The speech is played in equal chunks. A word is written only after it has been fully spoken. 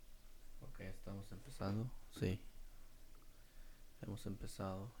Estamos empezando. Sí. Hemos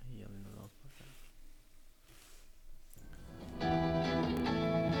empezado y ya nos vamos para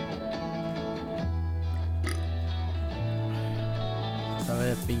acá. Sabe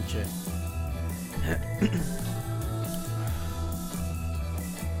de pinche.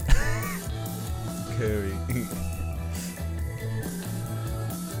 Curry.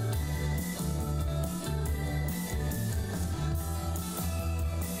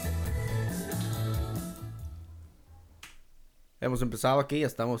 Hemos empezado aquí, ya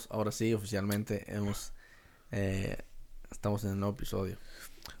estamos, ahora sí, oficialmente estamos en el nuevo episodio.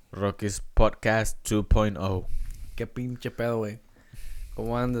 Rocky's Podcast 2.0. Qué pinche pedo, güey.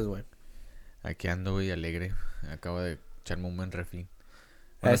 ¿Cómo andas, güey? Aquí ando, güey, alegre. Acabo de echarme un buen refín.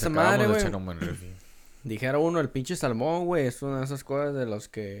 Esa madre, güey. echar un buen refín. Dijera uno, el pinche salmón, güey, es una de esas cosas de los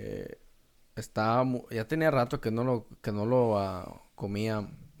que ya tenía rato que no lo comía.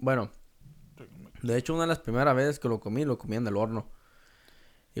 Bueno, de hecho, una de las primeras veces que lo comí en el horno.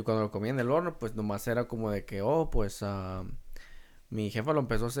 Y cuando lo comí en el horno, pues nomás era como de que, mi jefa lo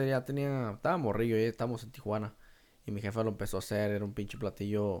empezó a hacer, estaba morrillo, ya estábamos en Tijuana. Y mi jefa lo empezó a hacer, era un pinche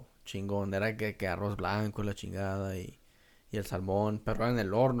platillo chingón, era que arroz blanco, la chingada y el salmón, pero era en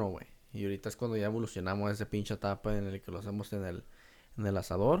el horno, güey. Y ahorita es cuando ya evolucionamos a esa pinche etapa en el que lo hacemos en el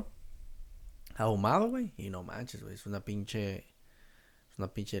asador. Ahumado, güey. Y no manches, güey, es una pinche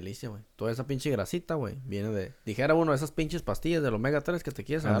delicia, güey. Toda esa pinche grasita, güey, viene de... Dijera uno, esas pinches pastillas del omega 3 que te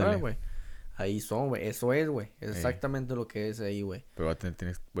quieres agarrar, güey. Ahí son, güey. Eso es, güey. Es exactamente lo que es ahí, güey. Pero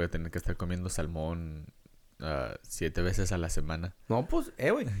voy a tener que estar comiendo salmón 7 veces a la semana. No, pues,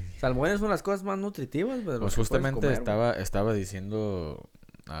 güey. Salmón es una de las cosas más nutritivas, güey. Pues justamente estaba diciendo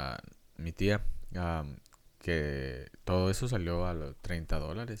a mi tía que todo eso salió a los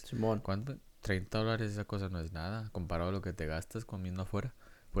 $30. Simón. ¿Cuánto? $30, esa cosa no es nada comparado a lo que te gastas comiendo afuera.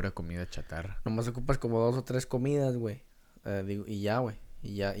 Pura comida chatarra. Nomás ocupas como 2 o 3 comidas, güey. Y ya, güey.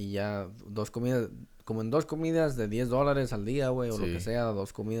 Y ya, 2 comidas, como en 2 comidas de $10 al día, güey, o lo que sea,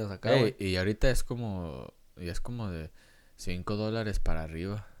 2 comidas acá, güey. Y ahorita ya es como de $5 para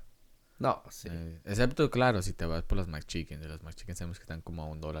arriba. No, sí. Excepto, claro, si te vas por las McChicken. De las McChicken sabemos que están como a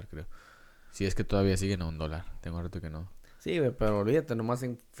 $1, creo. Si es que todavía siguen a $1. Tengo rato que no. Sí, güey, pero olvídate, nomás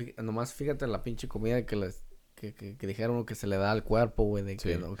fíjate la pinche comida que dijeron que se le da al cuerpo, güey, de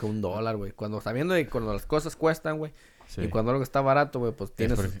que $1, güey. Cuando sabiendo de cuando las cosas cuestan, güey, y cuando algo está barato, güey, pues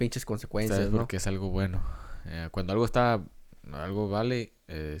tiene sus pinches consecuencias, ¿sabes? ¿no? Porque es algo bueno. Cuando algo vale,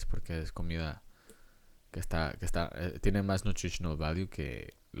 es porque es comida que tiene más nutritional value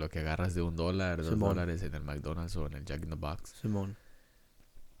que lo que agarras de $1, $2 en el McDonald's o en el Jack in the Box. Simón.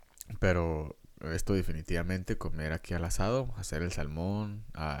 Pero esto definitivamente, comer aquí al asado, hacer el salmón,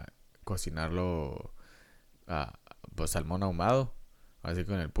 cocinarlo, pues salmón ahumado, así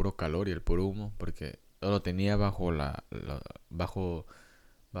con el puro calor y el puro humo, porque lo tenía bajo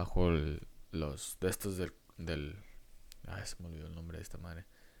los de estos del se me olvidó el nombre de esta madre,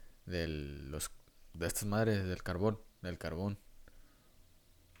 de estas madres del carbón.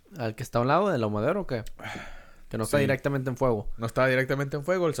 ¿Al que está a un lado del ahumadero o qué? Que no está directamente en fuego. No estaba directamente en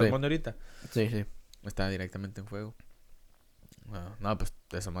fuego el salmón de ahorita. Sí. Estaba directamente en fuego. No, pues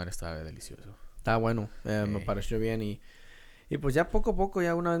esa madre estaba delicioso. Está bueno, me pareció bien y pues ya poco a poco,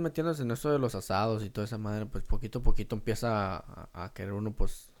 ya una vez metiéndose en esto de los asados y toda esa madre, pues poquito a poquito empieza a querer uno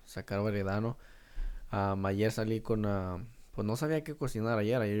pues sacar variedad, ¿no? Ayer salí con, pues no sabía qué cocinar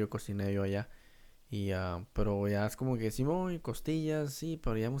ayer yo cociné yo allá y pero ya es como que sí, costillas, sí,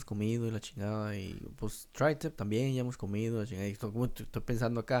 pero ya hemos comido y la chingada y pues tri-tip también ya hemos comido la chingada y estoy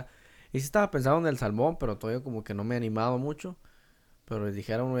pensando acá y sí estaba pensando en el salmón, pero todavía como que no me he animado mucho, pero les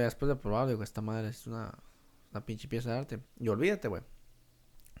dijeron ya después de probarlo, digo, esta madre es una pinche pieza de arte. Y olvídate, güey.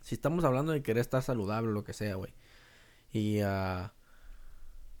 Si estamos hablando de querer estar saludable o lo que sea, güey. Y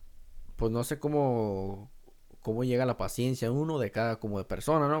pues no sé cómo llega la paciencia uno de cada como de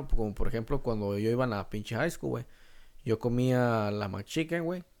persona, ¿no? Como por ejemplo cuando yo iba a la pinche high school, güey. Yo comía la McChicken,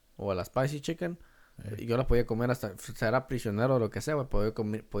 güey. O la Spicy Chicken. Y yo la podía comer hasta... Era prisionero o lo que sea, güey.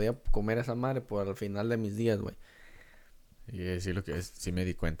 Podía comer esa madre por el final de mis días, güey. Y sí, lo que es, sí me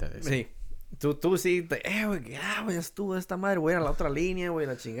di cuenta de eso. Sí. Tú sí, güey, ya estuvo esta madre, güey, a la otra línea, güey,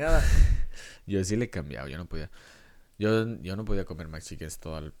 la chingada. Yo sí le he cambiado, yo no podía. Yo no podía comer McChickens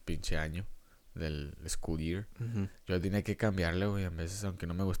todo el pinche año del school year. Uh-huh. Yo tenía que cambiarle, güey, a veces, aunque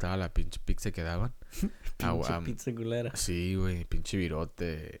no me gustaba la pinche pizza que daban. Pinche pizza culera. Sí, güey, pinche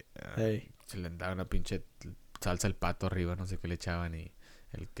virote. Hey. Se le daba una pinche salsa al pato arriba, no sé qué le echaban y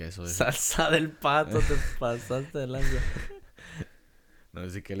el queso. Salsa del pato, te pasaste de lanza. No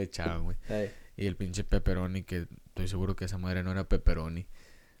sé qué le echaban, güey. Hey. Y el pinche pepperoni, que estoy seguro que esa madre no era pepperoni.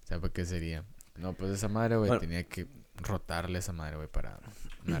 ¿Sabe qué sería? No, pues esa madre, güey, Bueno. tenía que rotarle esa madre, güey, para...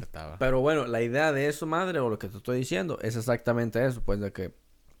 Me hartaba. Pero bueno, la idea de eso, madre, o lo que te estoy diciendo, es exactamente eso, pues de que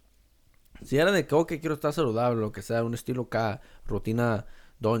si era de que, ok, quiero estar saludable, lo que sea, un estilo K, rutina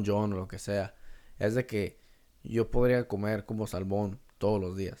Don John o lo que sea, es de que yo podría comer como salmón todos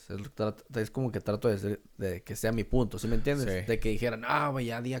los días. Es como que trato de que sea mi punto, ¿sí me entiendes? Sí. De que dijeran, ah, güey,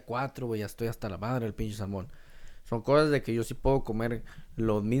 ya día 4, güey, ya estoy hasta la madre del pinche salmón. Son cosas de que yo sí puedo comer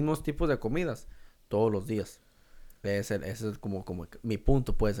los mismos tipos de comidas todos los días. Ese es como mi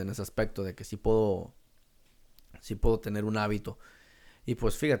punto, pues, en ese aspecto de que sí puedo tener un hábito. Y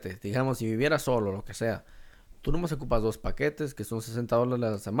pues fíjate, digamos, si viviera solo, lo que sea, tú nomás ocupas 2 paquetes, que son $60 a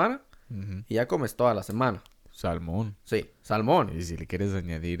la semana, Ujú. y ya comes toda la semana. Salmón. Sí, salmón. Y si le quieres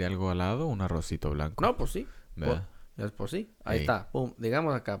añadir algo al lado, un arrocito blanco. No, pues sí. ¿Verdad? Es por sí. Ahí Ey. está. Pum,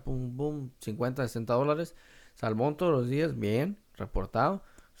 digamos acá, pum, pum, 50, $60. Salmón todos los días, bien, reportado.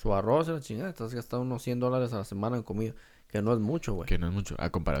 Su arroz y la chingada. Estás gastando unos $100 a la semana en comida. Que no es mucho, güey. Que no es mucho. A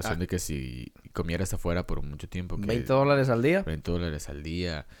comparación Ah, de que si comieras afuera por mucho tiempo, que $20 al día. $20 al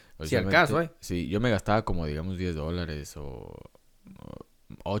día. Si al caso, Sí, yo me gastaba como, digamos, $10 o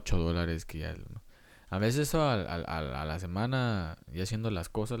 $8 que ya... A veces eso a la semana, ya haciendo las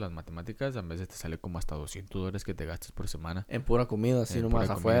cosas, las matemáticas, a veces te sale como hasta $200 que te gastas por semana En pura comida, así en nomás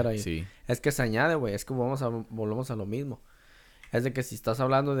pura comida. afuera. Y Sí. es que se añade, güey. Es que volvemos a lo mismo. Es de que si estás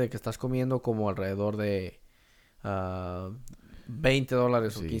hablando de que estás comiendo como alrededor de ah,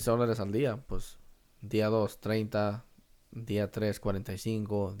 $20 o Sí. $15 al día, pues día 2 30, día 3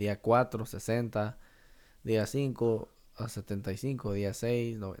 45, día 4 60, día 5 a 75, día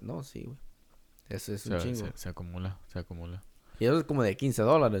 6 no, sí, güey. Eso es un chingo. Se acumula, se acumula. Y eso es como de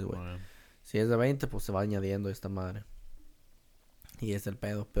 $15, güey. Bueno, Si es de 20, pues se va añadiendo esta madre. Y es el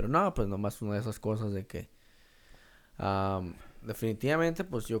pedo. Pero no, pues nomás una de esas cosas de que definitivamente,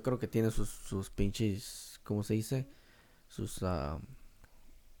 pues yo creo que tiene sus pinches, ¿cómo se dice? Sus,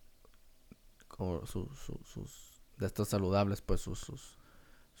 como sus de estas saludables, pues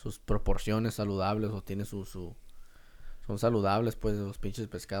sus proporciones saludables o tiene son saludables, pues los pinches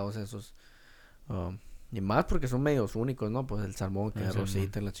pescados esos. Y más porque son medios únicos, ¿no? Pues el salmón, que el es salmón.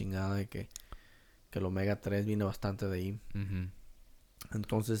 rosita y la chingada y que el omega 3 viene bastante de ahí. ujú.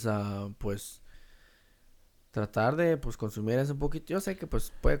 Entonces, pues tratar de pues consumir eso un poquito. Yo sé que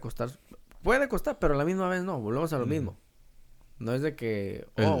pues puede costar, pero a la misma vez no, volvemos a lo Ujú. mismo. No es de que,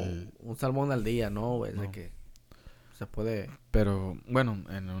 El- un salmón al día, no, güey, es de No. que se puede. Pero, bueno,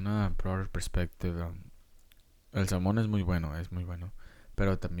 en una broader perspective, el salmón es muy bueno, es muy bueno.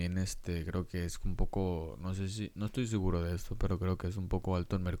 Pero también, creo que es un poco, no estoy seguro de esto, pero creo que es un poco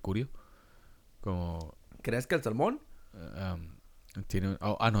alto en mercurio. Como, ¿Crees que el salmón? tiene,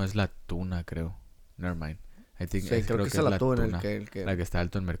 no, es la tuna, creo. Never mind. Sí, creo que es es el la atún tuna, el que... la que está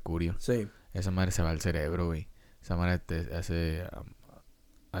alto en mercurio. Sí, Esa madre se va al cerebro, güey. Esa madre te hace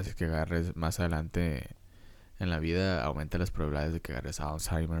que agarres más adelante en la vida, aumenta las probabilidades de que agarres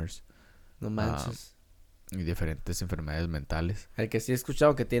Alzheimer's no manches. y diferentes enfermedades mentales. El que sí he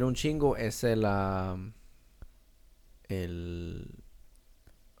escuchado que tiene un chingo es el, el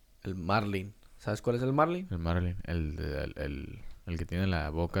marlin. ¿Sabes cuál es el marlin? El marlin, el que tiene la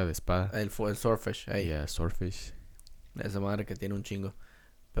boca de espada. El swordfish, Y ey. swordfish. Esa madre que tiene un chingo.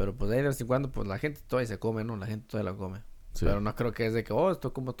 Pero pues ahí de vez en cuando, pues la gente todavía se come, ¿no? La gente todavía la come. Sí. Pero no creo que es de que,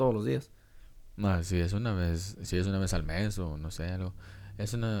 esto como todos los días. No, si es una vez al mes o no sé, algo.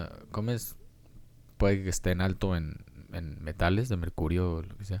 Comes, puede que esté en alto en metales de mercurio o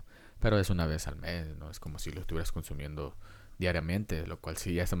lo que sea, pero es una vez al mes, no es como si lo estuvieras consumiendo diariamente, lo cual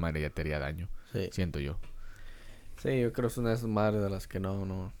sí, esa madre ya te haría daño, Sí. siento yo. Sí, yo creo que es una de esas madres de las que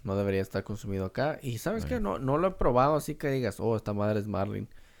no debería estar consumido acá. Y ¿sabes qué? Eh, No lo he probado así que digas, esta madre es marlin.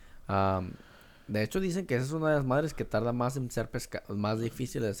 De hecho dicen que esa es una de las madres que tarda más en ser pescados, más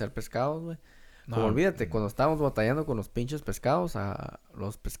difícil de ser pescados, güey. Como olvídate, cuando estábamos batallando con los pinches pescados,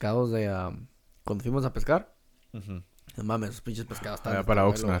 los pescados cuando fuimos a pescar, Ujú. no mames, esos pinches pescados estaban Allá de para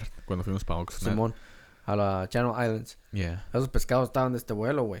este vuelo, Oxnard, cuando fuimos para Oxnard. Simón, a la Channel Islands. Yeah. Esos pescados estaban de este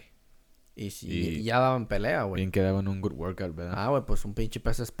vuelo, güey. Y ya daban pelea, güey. Bien que daban un good workout, ¿verdad? Güey, pues un pinche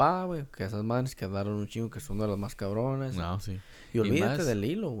pez espada, güey. Que esas madres quedaron un chingo que son de los más cabrones. No, sí. Y olvídate más- del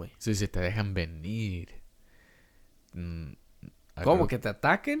hilo, güey. Sí, te dejan venir. Mm, ¿Cómo? creo- ¿Que te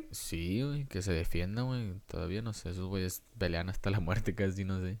ataquen? Sí, güey, que se defiendan, güey. Todavía no sé, esos güeyes pelean hasta la muerte casi,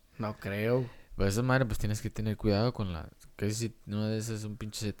 no sé. No creo. Pues esa madre, pues tienes que tener cuidado con la... Que si una de esas un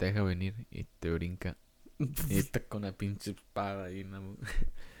pinche se te deja venir y te brinca. Y está con la pinche espada ahí, ¿no?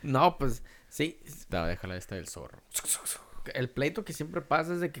 No, pues sí. Déjala esta del zorro. El pleito que siempre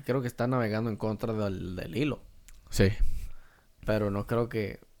pasa es de que creo que está navegando en contra del hilo. Sí. Pero no creo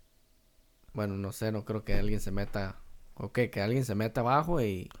que... Bueno, no sé, no creo que alguien se meta... Ok, que alguien se meta abajo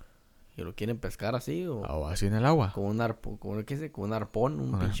y lo quieren pescar así o... O así en el agua. Con un arpón, ¿qué sé? Con un arpón,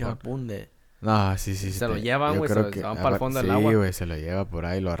 un Un pinche arpón. arpón de... No, sí, sí, sí. Se lo llevan, Yo güey, creo se que... van para el fondo del Sí, agua. güey, se lo lleva por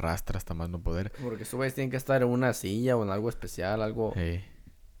ahí, lo arrastra hasta más no poder. Porque esos güeyes tienen que estar en una silla o en algo especial, algo... Sí.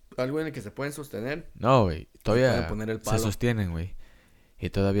 Algo en el que se pueden sostener No, güey, y pueden todavía poner el se palo. sostienen, güey. Y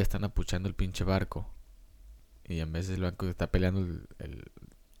todavía están apuchando el pinche barco. Y en veces el barco está peleando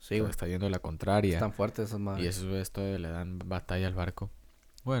Sí, güey. está yendo a la contraria. Están fuertes esas Y madres. esos güeyes todavía le dan batalla al barco.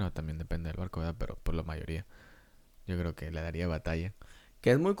 Bueno, también depende del barco, ¿verdad? Pero por la mayoría. Yo creo que le daría batalla.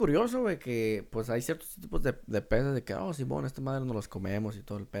 Que es muy curioso, güey, que pues hay ciertos tipos de peces de que, oh, Simón, esta madre no los comemos y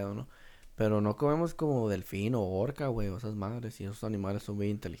todo el pedo, ¿no? Pero no comemos como delfín o orca, güey, o esas madres. Y esos animales son muy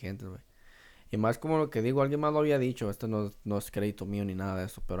inteligentes, güey. Y más como lo que digo, alguien más lo había dicho. Este no es crédito mío ni nada de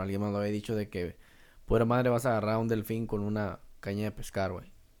eso. Pero alguien más lo había dicho de que, pura madre, vas a agarrar a un delfín con una caña de pescar,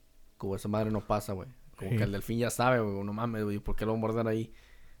 güey. Como esa madre no pasa, güey. Como que el delfín ya sabe, güey, no mames, güey, ¿por qué lo voy a morder ahí?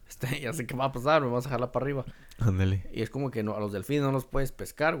 Ya sé qué va a pasar, me vas a dejarla para arriba. Ándale. Y es como que no, a los delfines no los puedes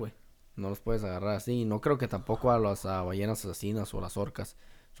pescar, güey. No los puedes agarrar así. Y no creo que tampoco a las ballenas asesinas o las orcas.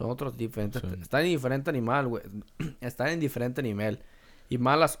 Son otros diferentes. Son- Están en diferente animal, güey. Están en diferente nivel. Y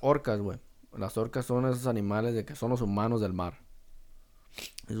más las orcas, güey. Las orcas son esos animales de que son los humanos del mar.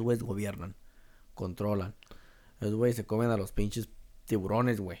 Esos güeyes gobiernan, controlan. Esos güeyes se comen a los pinches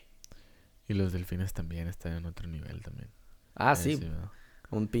tiburones, güey. Y los delfines también están en otro nivel también. Ah, sí. ¿no?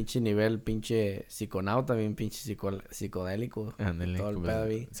 Un pinche nivel, pinche psiconauta, bien pinche psicodélico. Ándale. Todo el Como pedo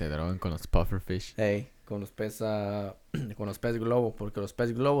ahí. se drogan con los pufferfish. Ey, con los pez, con los pez globo, porque los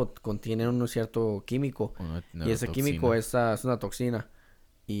pez globo contienen un cierto químico y ese químico es una toxina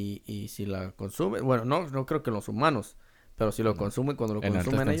y si la consumen, bueno, no creo que en los humanos, pero si lo consumen cuando lo en altas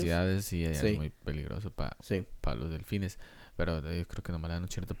consumen ellos, cantidades sí, sí, es muy peligroso para sí, los delfines. Pero yo creo que nomás le dan un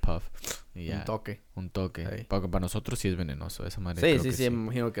cierto puff y ya. un toque. Un toque. Ey. Para nosotros sí es venenoso. Esa madre Sí, creo sí, que sí, me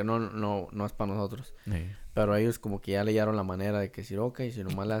imagino que no es para nosotros, Ey. pero ellos como que ya le hallaron la manera de que decir, ok, si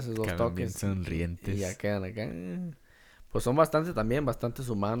nomás le haces dos Quedan bien toques sonrientes. y ya quedan acá. Pues son bastantes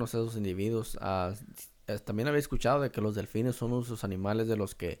humanos esos individuos. También había escuchado de que los delfines son unos animales de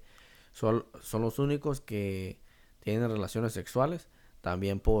los que son los únicos que tienen relaciones sexuales.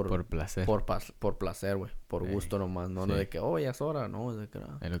 También Por placer. por placer, güey. Por gusto nomás. No sí. de que, oh, ya es hora. No, es de que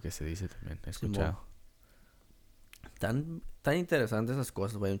no. Es lo que se dice también. He escuchado. Tan interesantes esas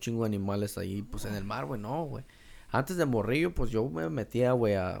cosas, güey. Un chingo de animales ahí, pues en el mar, güey. No, güey. Antes de morrillo, pues yo me metía,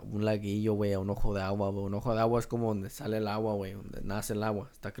 güey, a un laguillo, güey, a un ojo de agua, güey. Un ojo de agua es como donde sale el agua, güey, donde nace el agua.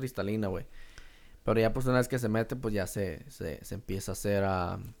 Está cristalina, güey. Pero ya, pues una vez que se mete, pues ya se empieza a hacer,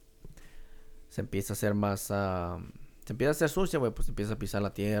 se empieza a hacer más, se empieza a hacer sucia, güey. Pues se empieza a pisar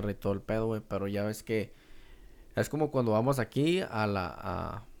la tierra y todo el pedo, güey. Pero ya ves que es como cuando vamos aquí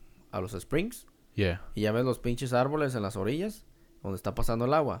a los springs. Yeah. Y ya ves los pinches árboles en las orillas, donde está pasando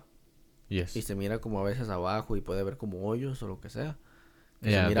el agua. Yes. Y se mira como a veces abajo y puede ver como hoyos o lo que sea. Que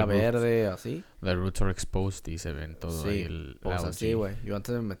Yeah, se mira the roots. verde, así. The roots are exposed y se ven todo ahí Sí, la pues así, algae. güey. Yo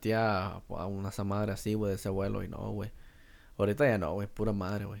antes me metía a una esa madre así, güey, de ese vuelo y no, güey. Ahorita ya no, güey, pura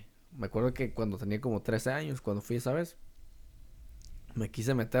madre, güey. Me acuerdo que cuando tenía como 13 años, cuando fui esa vez, me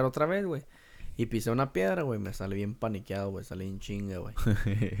quise meter otra vez, güey. Y pisé una piedra, güey, me salí bien paniqueado, güey, salí en chinga, güey.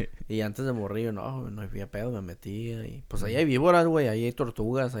 Y antes de morir, no había pedo, me metía y... Pues ahí hay víboras, güey, ahí hay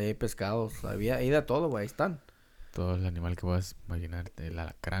tortugas, ahí hay pescados, ahí de todo, güey, ahí están. Todo el animal que puedas imaginar, el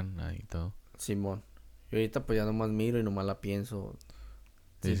alacrán y todo. Simón. Y ahorita pues ya nomás miro y nomás la pienso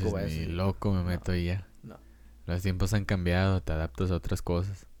 5 Dices, veces. ni loco me meto y ya. No. Los tiempos han cambiado, te adaptas a otras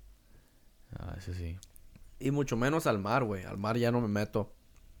cosas. Ah, eso sí. Y mucho menos al mar, güey. Al mar ya no me meto.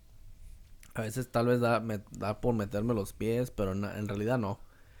 A veces tal vez me da por meterme los pies, pero en realidad no.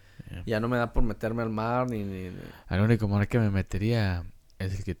 Yeah. Ya no me da por meterme al mar ni... El único mar que me metería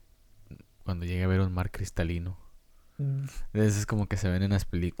es el que cuando llegue a ver un mar cristalino. De esos como que se ven en las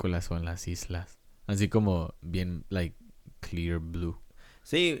películas o en las islas. Así como bien, like, clear blue.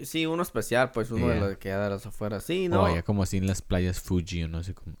 Sí, uno especial, pues uno de Yeah. los que queda de las afueras. Sí, O no. allá como así en las playas Fuji o no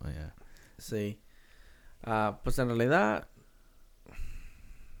sé cómo. Allá. Sí. Pues en realidad...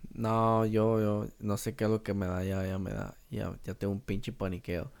 No, yo no sé qué es lo que me da, ya me da. Ya tengo un pinche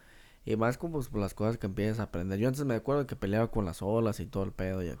paniqueo. Y más como pues, las cosas que empiezas a aprender. Yo antes me acuerdo que peleaba con las olas y todo el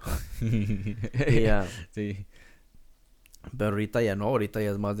pedo y acá. Y ya... Sí. Pero ahorita ya no, ahorita ya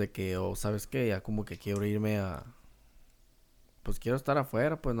es más de que, ¿sabes qué? Ya como que quiero irme pues quiero estar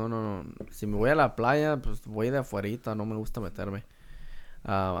afuera, pues no. Si me voy a la playa, pues voy de afuerita, no me gusta meterme.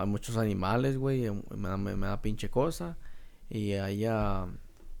 Hay muchos animales, güey, me da pinche cosa. Y ahí,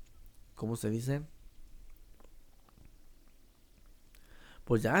 ¿cómo se dice?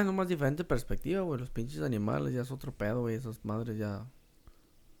 Pues ya es nomás diferente perspectiva, güey. Los pinches animales ya es otro pedo, güey. Esas madres ya...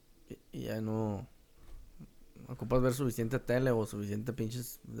 Y ya no... Ocupas ver suficiente tele o suficiente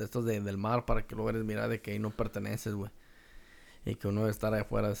pinches de estos del mar para que logres mirar de que ahí no perteneces, güey. Y que uno debe estar ahí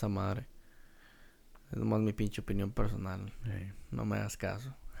afuera de esa madre. Es nomás mi pinche opinión personal. Sí. No me hagas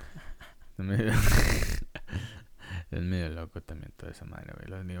caso. Es medio, es medio loco también toda esa madre, güey.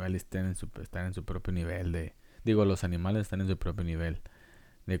 Los animales están en su propio nivel de... Digo, los animales están en su propio nivel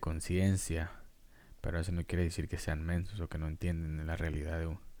de conciencia. Pero eso no quiere decir que sean mensos o que no entienden la realidad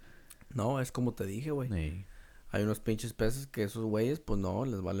de... No, es como te dije, güey. Sí. Hay unos pinches peces que esos güeyes, pues no,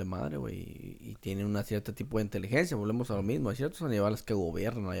 les vale madre, güey. Y tienen una cierta tipo de inteligencia. Volvemos a lo mismo. Hay ciertos animales que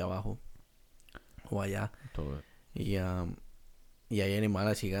gobiernan allá abajo. O allá. Todo. Y, y hay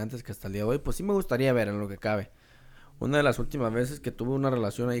animales gigantes que hasta el día de hoy, pues sí me gustaría ver en lo que cabe. Una de las últimas veces que tuve una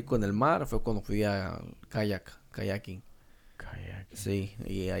relación ahí con el mar fue cuando fui a kayaking. Kayaking. Sí,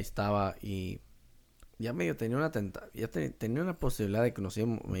 y ahí estaba y ya medio tenía tenía una posibilidad de que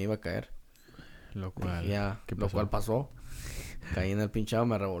me iba a caer. Lo cual... ¿Qué Lo pasó? cual pasó. Caí en el pinchado,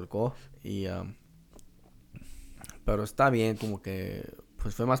 me revolcó y... pero está bien, como que...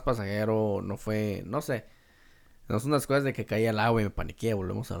 Pues fue más pasajero, no fue... No sé. No son unas cosas de que caí al agua y me paniqué,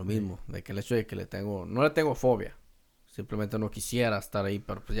 volvemos a lo mismo. De que el hecho de que no le tengo fobia. Simplemente no quisiera estar ahí,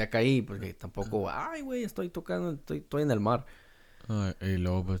 pero pues ya caí, porque tampoco... Ay, güey, estoy en el mar. Y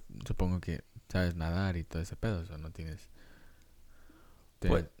luego, pues, supongo que sabes nadar y todo ese pedo, o sea, no tienes...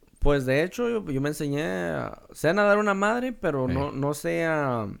 Pues, pues de hecho, yo me enseñé... Sé nadar una madre, pero no sé...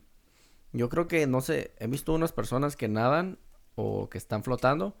 yo creo que, no sé, he visto unas personas que nadan o que están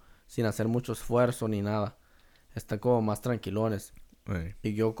flotando sin hacer mucho esfuerzo ni nada. Están como más tranquilones.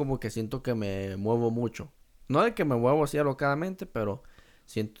 Y yo como que siento que me muevo mucho. No de que me muevo así alocadamente, pero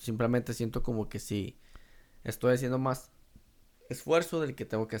simplemente siento como que sí estoy haciendo más esfuerzo del que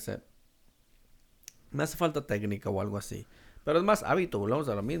tengo que hacer. Me hace falta técnica o algo así. Pero es más hábito, volvemos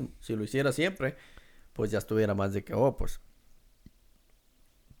a lo mismo. Si lo hiciera siempre, pues ya estuviera más de que, pues...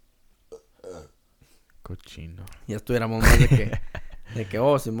 Cochino. Ya estuviéramos más de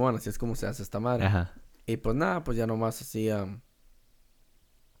que, Simón, así es como se hace esta madre. Ajá. Y pues nada, pues ya nomás hacía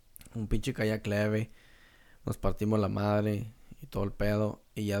un pinche kayak leve. Nos partimos la madre y todo el pedo.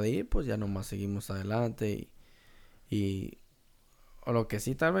 Y ya de ahí, pues ya nomás seguimos adelante. O lo que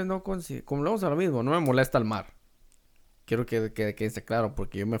sí, tal vez no consigo. Como lo vamos a lo mismo, no me molesta el mar. Quiero que quede claro,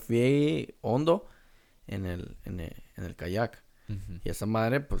 porque yo me fui hondo en el kayak. Uh-huh. Y esa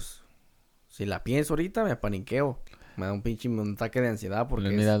madre, pues, si la pienso ahorita, me paniqueo. Me da un ataque de ansiedad porque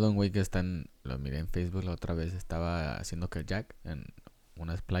Lo he mirado a un güey que lo miré en Facebook la otra vez, estaba haciendo kayak en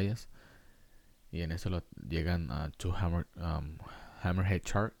unas playas. Y en eso llegan a hammerhead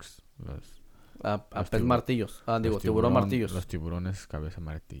sharks, a pez martillos. Tiburón martillos. Los tiburones cabeza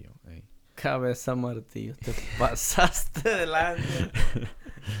martillo. Ey. Cabeza martillo. Te pasaste delante.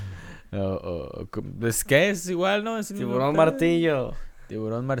 Es que es igual, ¿no? Es Tiburón martillo.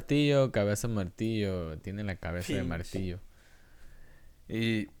 Tiburón martillo, cabeza martillo. Tiene la cabeza de martillo.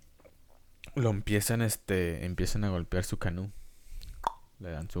 Y lo empiezan a golpear su canú.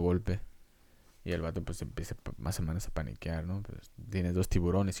 Le dan su golpe. Y el vato pues empieza más o menos a paniquear, ¿no? Pues tiene 2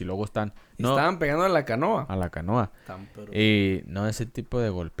 tiburones y luego estaban pegando a la canoa. A la canoa. Y no ese tipo de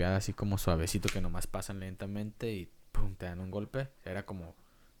golpeada así como suavecito que nomás pasan lentamente y pum, te dan un golpe. Era como,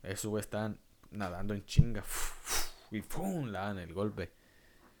 esos güey estaban nadando en chinga. Y pum, le dan el golpe.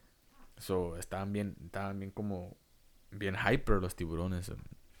 Estaban bien como, bien hyper los tiburones.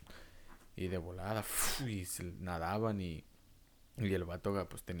 Y de volada, y se nadaban y el vato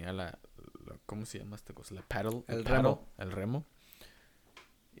pues tenía ¿cómo se llama esta cosa? La paddle. El remo.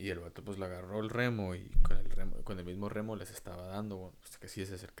 Y el vato pues le agarró el remo y con el mismo remo les estaba dando, pues, que si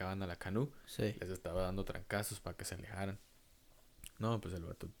se acercaban a la canú, sí, les estaba dando trancazos para que se alejaran. No, pues el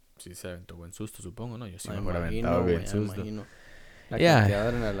vato sí se aventó buen susto, supongo, ¿no? Yo sí me hubiera aventado bien susto. La cantidad de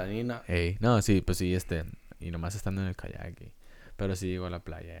adrenalina. No, sí, pues sí, y nomás estando en el kayak. Pero sí llegó a la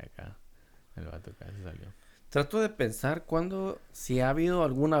playa y acá el vato casi salió. Trato de pensar si ha habido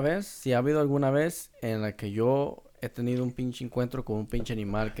alguna vez en la que yo he tenido un pinche encuentro con un pinche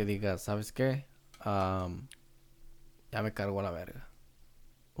animal que diga, ¿sabes qué? Ya me cargo a la verga.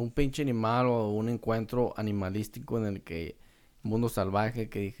 Un pinche animal o un encuentro animalístico en el que mundo salvaje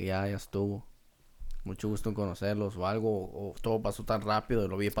que dije, ya estuvo. Mucho gusto en conocerlos o algo, o todo pasó tan rápido,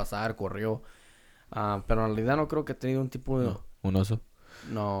 lo vi pasar, corrió. Pero en realidad no creo que he tenido un tipo de... No, ¿un oso?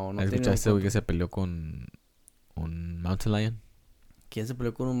 No ¿Escuchaste güey que se peleó con un mountain lion? ¿Quién se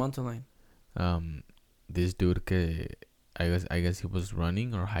peleó con un mountain lion? This dude que I guess he was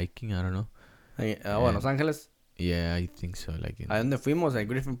running or hiking, I don't know. Bueno, Los Ángeles. Yeah, I think so. Like ¿A dónde fuimos? A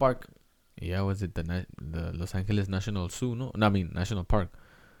Griffin Park. yeah, was it the Los Angeles National Zoo, no? No, I mean National Park.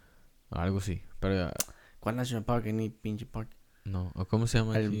 Algo así. Pero ¿Cuál National Park? Ni pinche park. no, ¿o cómo se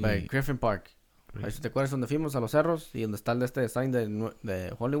llama aquí? Griffin Park. Ahí, ¿te acuerdas donde fuimos a los cerros? Y donde está el design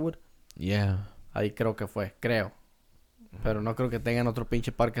de Hollywood. Yeah. Ahí creo que fue, creo. Pero no creo que tengan otro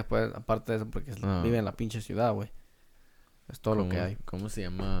pinche parque pues, aparte de eso, porque vive en la pinche ciudad, güey. Es todo lo que hay. ¿Cómo se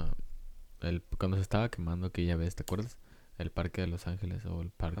llama? Cuando se estaba quemando aquella vez, ¿te acuerdas? El parque de Los Ángeles o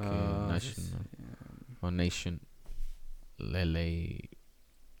el parque National Sí. o Nation LA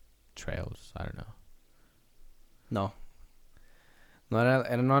Trails, I don't know. No. No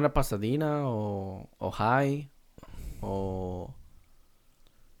era Pasadena o High o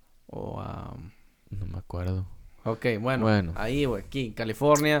No me acuerdo. ok, bueno. Ahí, güey, aquí en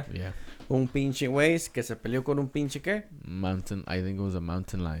California. Yeah. Un pinche güey que se peleó con un pinche ¿qué? I think it was a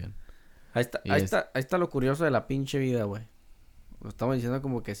mountain lion. Ahí está lo curioso de la pinche vida, güey. Lo estamos diciendo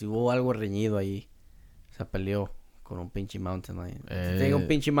como que si hubo algo reñido ahí. Se peleó con un pinche mountain lion. Si tengo un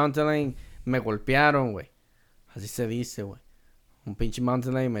pinche mountain lion, me golpearon, güey. Así se dice, güey. Un pinche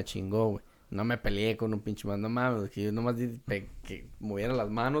mountain lion me chingó, güey. No me peleé con un pinche mountain, no mames. Que yo nomás que moviera las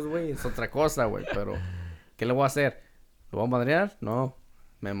manos, güey. Es otra cosa, güey. Pero, ¿qué le voy a hacer? ¿Lo voy a madrear? No.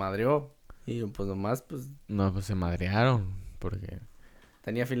 Me madreó. Y pues nomás, pues... No, pues se madrearon. Porque...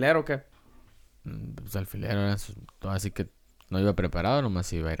 ¿Tenía filero o qué? Pues el filero era así que no iba preparado,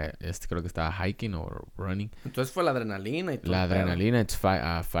 nomás iba a ir creo que estaba hiking o running. Entonces fue la adrenalina y todo. La adrenalina, it's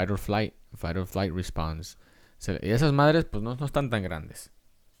fight or flight response. Y esas madres, pues no están tan grandes.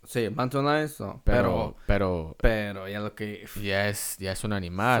 Sí, mountain lions, no. Pero ya lo que... ya es un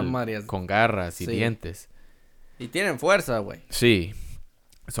animal Son con garras y dientes. Y tienen fuerza, güey. Sí,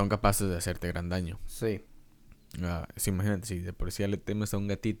 son capaces de hacerte gran daño. Sí. Sí, imagínate, si de por sí ya le temes a un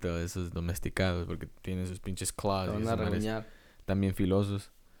gatito de esos domesticados porque tiene sus pinches claws Te y van a regañar. también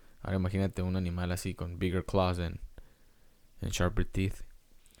filosos. Ahora imagínate un animal así con bigger claws and sharper teeth.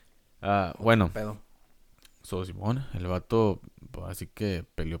 Bueno, Pedo. Simón, el vato pues, así que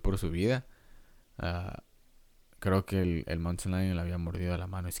peleó por su vida. Creo que el mountain lion le había mordido a la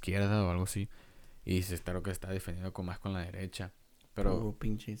mano izquierda o algo así. Y creo que está defendiendo más con la derecha. Pero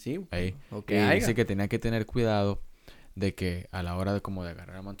pinche, sí. ahí. Okay, y dice que tenía que tener cuidado de que a la hora de como de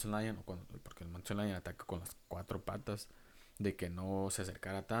agarrar a mountain lion, porque el mountain lion ataca con las 4 patas, de que no se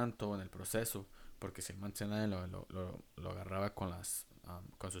acercara tanto en el proceso, porque si el mountain lion lo agarraba con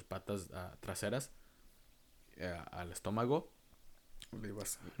con sus patas traseras al estómago,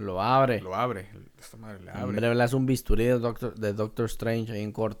 lo abre. El estómago le abre. Hombre, le hace un bisturí de Doctor Strange ahí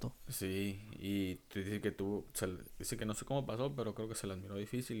en corto. Sí, y dice que dice que no sé cómo pasó, pero creo que se las miró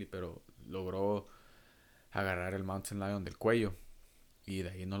difícil, pero logró agarrar el mountain lion del cuello y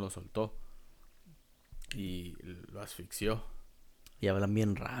de ahí no lo soltó y lo asfixió. Y hablan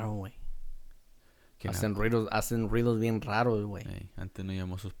bien raro, güey. Hacen ruidos bien raros, güey. Antes no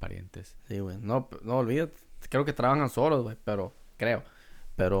llamó a sus parientes. Sí, güey. No olvídate. Creo que trabajan solos, güey, creo.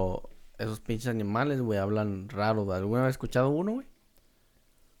 Pero esos pinches animales, güey, hablan raro. ¿Alguna vez has escuchado uno, güey?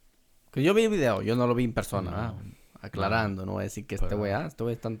 Que yo vi el video, yo no lo vi en persona, aclarando, no voy a decir que este güey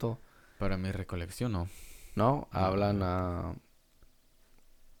es tanto... Para mi recolección, no. No, hablan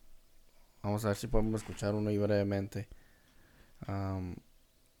Vamos a ver si podemos escuchar uno ahí brevemente.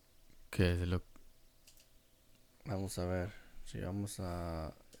 ¿Qué es lo? Vamos a ver. Si vamos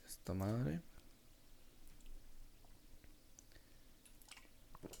a esta madre.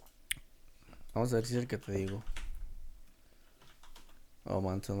 Vamos a ver si es el que te digo. Oh,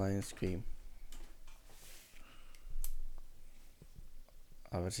 Mountain Lion Scream.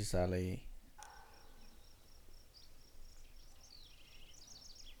 A ver si sale ahí.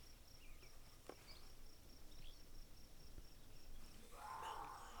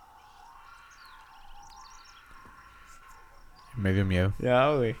 Me dio miedo.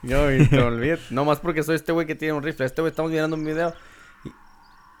 Ya, güey. Yo te olvidé. No más porque soy este güey que tiene un rifle. Este güey estamos mirando un video.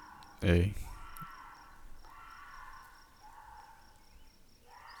 Ey.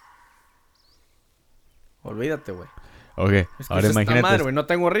 Olvídate, güey. Ok, ahora imagínate. Madre, güey. No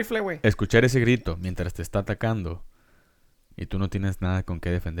tengo rifle, güey. Escuchar ese grito mientras te está atacando y tú no tienes nada con qué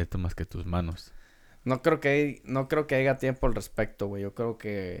defenderte más que tus manos. No creo que haya tiempo al respecto, güey. Yo creo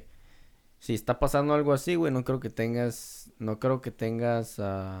que si está pasando algo así, güey, no creo que tengas,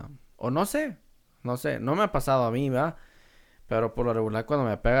 o no sé, no me ha pasado a mí, ¿verdad? Pero por lo regular cuando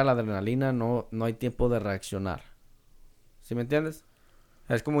me pega la adrenalina no hay tiempo de reaccionar. ¿Sí me entiendes?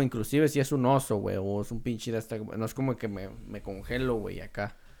 Es como inclusive si es un oso, güey, o es un pinche no es como que me congelo, güey,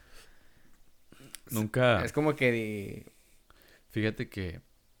 acá. Nunca. Es como que... Fíjate que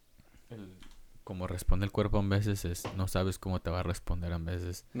como responde el cuerpo a veces, no sabes cómo te va a responder a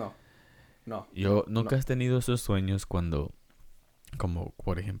veces. No. ¿Nunca has tenido esos sueños cuando, como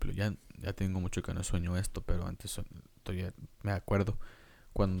por ejemplo, ya tengo mucho que no sueño esto, pero antes todavía me acuerdo,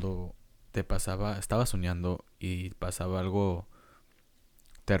 cuando estabas soñando y pasaba algo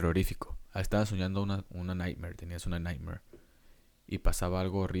terrorífico. Estabas soñando una nightmare, tenías una nightmare y pasaba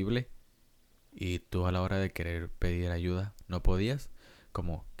algo horrible y tú a la hora de querer pedir ayuda no podías,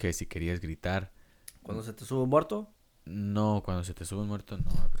 como que si querías gritar. ¿Cuando se te sube un muerto? No, cuando se te sube un muerto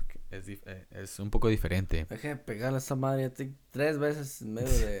no, porque es un poco diferente. Deje de pegarle a esa madre 3 veces en medio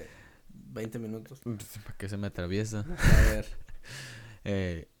de 20 minutos. ¿Para qué se me atraviesa? A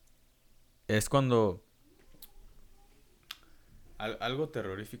ver. Es cuando algo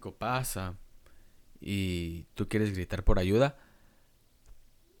terrorífico pasa y tú quieres gritar por ayuda,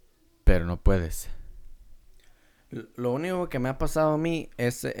 pero no puedes. Lo único que me ha pasado a mí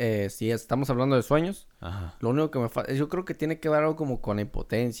es, si estamos hablando de sueños, Ajá. lo único que yo creo que tiene que ver algo como con la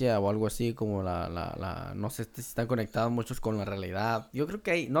impotencia o algo así, como no sé si están conectados muchos con la realidad. Yo creo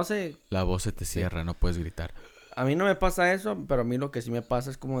que hay, no sé. La voz se te cierra, no puedes gritar. A mí no me pasa eso, pero a mí lo que sí me pasa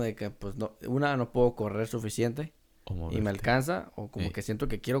es como de que, pues, no puedo correr suficiente y me alcanza, o como que siento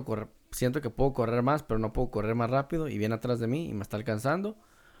que quiero correr, siento que puedo correr más, pero no puedo correr más rápido y viene atrás de mí y me está alcanzando.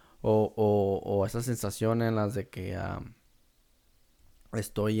 O esa sensación en las de que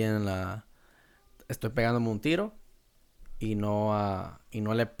estoy pegándome un tiro y no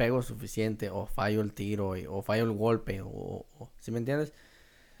le pego suficiente, o fallo el tiro, o fallo el golpe, ¿sí me entiendes?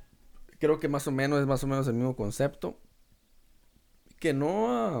 Creo que es más o menos el mismo concepto. Que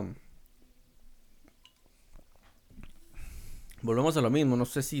no... volvemos a lo mismo. No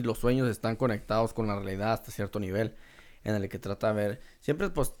sé si los sueños están conectados con la realidad hasta cierto nivel. En el que trata de ver... Siempre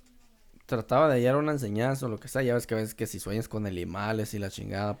pues trataba de hallar una enseñanza o lo que sea. Ya ves que a veces que si sueñas con animales y la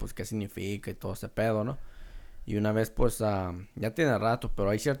chingada, pues qué significa y todo ese pedo, ¿no? Y una vez pues ya tiene rato, pero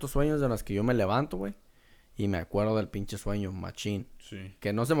hay ciertos sueños de los que yo me levanto, güey. Y me acuerdo del pinche sueño machín. Sí.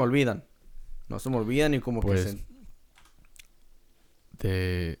 Que no se me olvidan. No se me olvidan y como pues,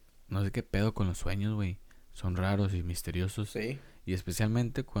 que no sé qué pedo con los sueños, güey. Son raros y misteriosos. Sí. Y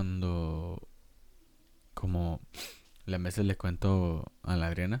especialmente cuando... Como... A veces le cuento a la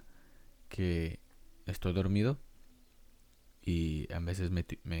Adriana que estoy dormido y a veces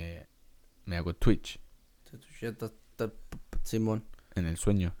me hago Twitch Simón. en el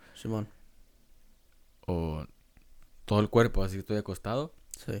sueño. Simón. O todo el cuerpo, así que estoy acostado.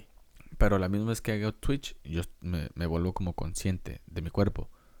 Sí. Pero la misma vez que hago Twitch, yo me vuelvo como consciente de mi cuerpo.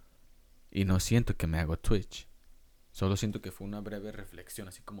 Y no siento que me hago Twitch. Solo siento que fue una breve reflexión,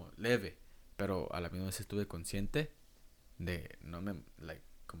 así como leve. Pero a la misma vez estuve consciente de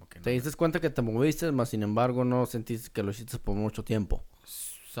como que no. Te diste cuenta que te moviste, mas sin embargo no sentiste que lo hiciste por mucho tiempo.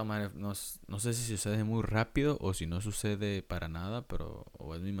 No sé si sucede muy rápido o si no sucede para nada,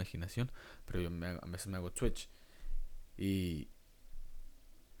 o es mi imaginación. Pero yo a veces me hago Twitch. Y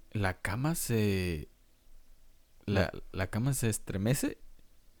la cama la cama se estremece.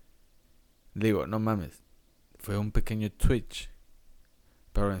 Digo, no mames. Fue un pequeño Twitch.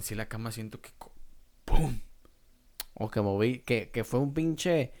 Pero en sí la cama siento que... ¡Pum! O que moví, que fue un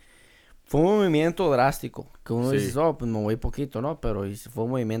pinche... Fue un movimiento drástico. Que uno dice, pues me moví poquito, ¿no? Pero fue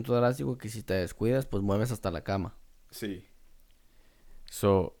un movimiento drástico que si te descuidas, pues mueves hasta la cama. Sí.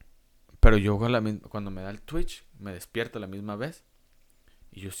 Pero yo cuando me da el Twitch, me despierto a la misma vez.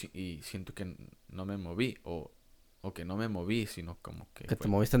 Y siento que no me moví. O que no me moví, sino como que... Que te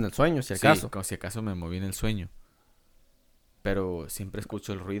moviste en el sueño, si acaso. Sí, como si acaso me moví en el sueño. Pero siempre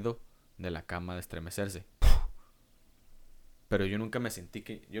escucho el ruido de la cama de estremecerse. Pero yo nunca me sentí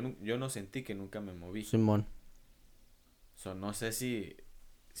que... Yo no sentí que nunca me moví. Simón. No sé si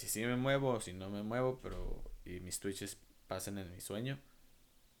sí me muevo o si no me muevo, pero... Y mis twitches pasan en mi sueño.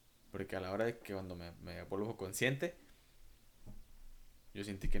 Porque a la hora de que cuando me vuelvo consciente, yo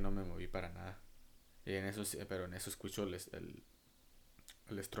sentí que no me moví para nada. Pero en eso escucho el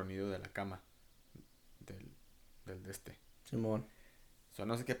estronido de la cama. Del de este. Simón.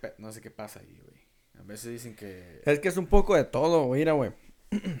 No sé qué pasa ahí, güey. A veces dicen que... Es que es un poco de todo, mira, güey.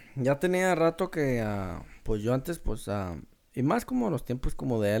 Ya tenía rato que, pues yo antes, pues, y más como los tiempos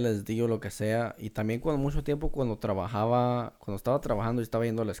como de LSD o lo que sea. Y también mucho tiempo cuando estaba trabajando y estaba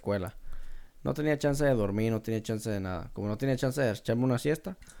yendo a la escuela. No tenía chance de dormir, no tenía chance de nada. Como no tenía chance de echarme una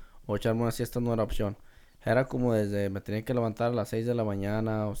siesta, o echarme una siesta no era opción. Era como me tenía que levantar a las 6 de la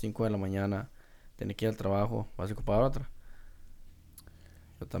mañana o 5 de la mañana. Tenía que ir al trabajo, vas a ocupar otra.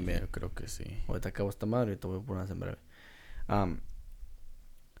 Yo también. Yo creo que sí. Ahorita acabo esta madre y te voy a poner en breve.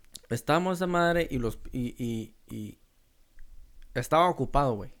 Estábamos esa madre y estaba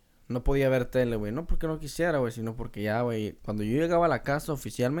ocupado, güey. No podía ver tele, güey. No porque no quisiera, güey, sino porque ya, güey, cuando yo llegaba a la casa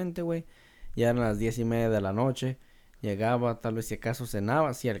oficialmente, güey, ya eran las 10:30 de la noche. Llegaba, tal vez si acaso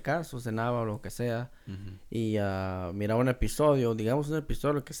cenaba, si al caso cenaba o lo que sea. Ujú. Y miraba un episodio, digamos un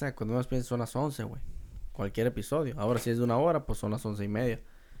episodio, lo que sea, cuando más pienso son las 11, güey. Cualquier episodio. Ahora si es de 1 hora, pues son las 11:30.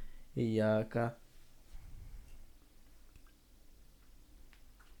 Y ya acá.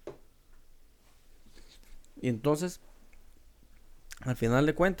 Y entonces, al final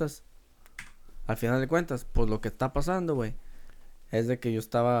de cuentas, pues lo que está pasando, güey, es de que yo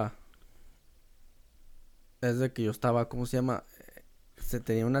estaba, ¿cómo se llama? Se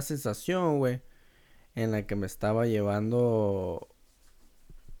tenía una sensación, güey, en la que me estaba llevando.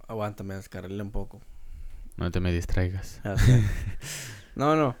 Aguántame, descarrilé un poco. No te me distraigas. Ya sé.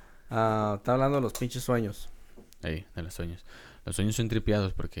 No. Está hablando de los pinches sueños. Ey, de los sueños. Los sueños son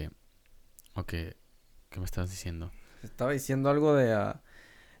tripiados porque... Ok, ¿qué me estás diciendo? Estaba diciendo algo de...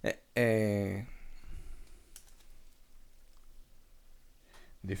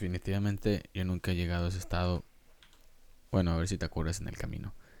 Definitivamente yo nunca he llegado a ese estado. Bueno, a ver si te acuerdas en el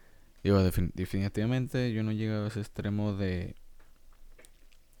camino. Digo, definitivamente yo no he llegado a ese extremo de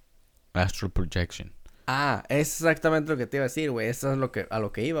astral projection. Es exactamente lo que te iba a decir, güey. Eso es a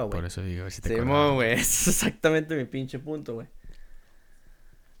lo que iba, güey. Por eso digo, a ver si te Simón, acuerdas. güey. Eso es exactamente mi pinche punto, güey.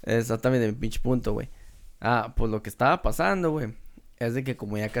 Exactamente mi pinche punto, güey. Pues lo que estaba pasando, güey, es de que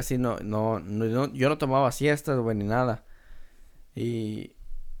como ya casi yo no tomaba siestas, güey, ni nada.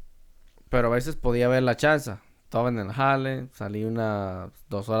 Pero a veces podía ver la chanza. Estaba en el jale, salí unas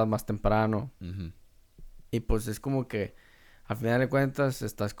 2 horas más temprano. Ujú. Y pues es como que, al final de cuentas,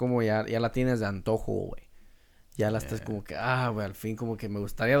 estás como ya la tienes de antojo, güey. Ya la estás Yeah. como que, güey, al fin como que me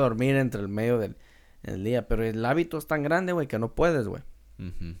gustaría dormir entre el medio del día. Pero el hábito es tan grande, güey, que no puedes, güey.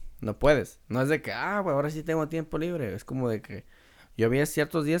 Ujú. No puedes. No es de que, güey, ahora sí tengo tiempo libre. Es como de que yo había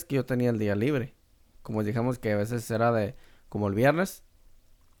ciertos días que yo tenía el día libre. Como digamos que a veces era como el viernes.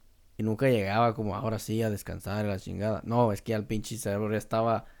 Y nunca llegaba como ahora sí a descansar y la chingada. No, es que al pinche cerebro ya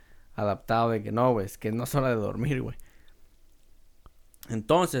estaba adaptado de que no, güey, es que no es hora de dormir, güey.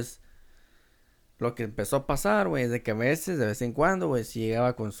 Entonces, lo que empezó a pasar, güey, es de que a veces, de vez en cuando, güey, si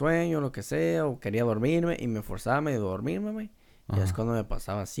llegaba con sueño, lo que sea, o quería dormirme y me forzaba a medio dormirme, güey. Y es Ajá. cuando me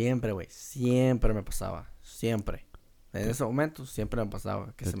pasaba siempre, güey. Siempre me pasaba. Siempre. En esos momentos siempre me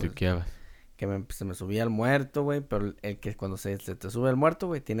pasaba. Te triqueabas. Se me subía el muerto, güey. Pero el que cuando se te sube el muerto,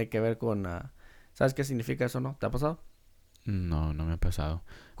 güey, tiene que ver con... ¿sabes qué significa eso, no? ¿Te ha pasado? No, no me ha pasado.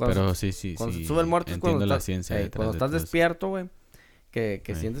 Cuando Pero se, sí, cuando se sube el muerto es cuando entiendo la estás... ciencia detrás cuando de estás todo eso. despierto, güey. Que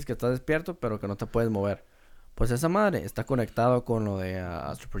Ey. sientes que estás despierto, pero que no te puedes mover. Pues esa madre está conectado con lo de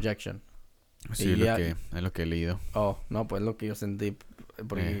Astral Projection. Sí, Y es lo que he leído. no, pues lo que yo sentí.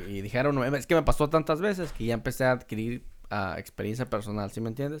 Y dijeron, "No, es que me pasó tantas veces que ya empecé a adquirir experiencia personal, ¿sí me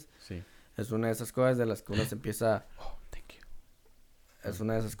entiendes? Sí. Es una de esas cosas de las que uno se empieza... Oh, thank you. Es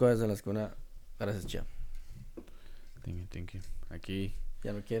una de esas cosas de las que una... Gracias, Chia. Thank you. Aquí,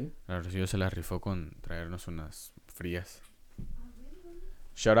 ¿Ya lo quieren? la Rocío se la rifó con traernos unas frías.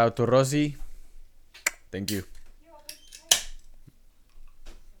 Shout out to Rosy. Thank you.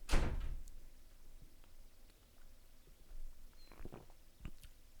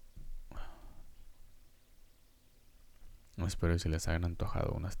 Espero que se les hayan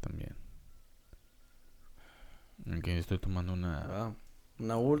antojado unas también. Aquí estoy tomando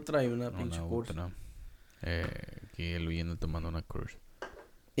Una ultra y una pinche una curso. ultra. Aquí el huyendo tomando una curse.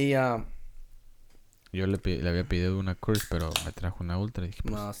 Y Yo le había pedido una curse, pero me trajo una ultra. Y dije,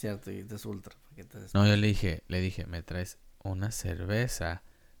 pues, no, cierto, y es ultra. no, yo le dije, me traes una cerveza,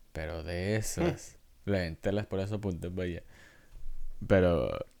 pero de esas. Lentelas, por eso apunté para allá. Pero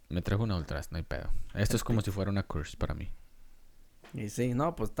me trajo una ultra, no hay pedo. Esto es como si fuera una curse para mí. Y sí,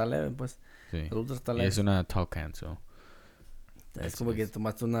 no, pues está leve, pues. Sí. El ultra está Y leve. es una tall can, so. Es como que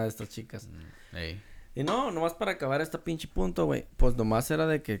tomaste una de estas chicas. Ey. Y no, nomás para acabar este pinche punto, güey. Pues nomás era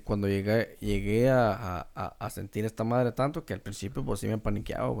de que cuando llegué a sentir esta madre tanto que al principio pues sí me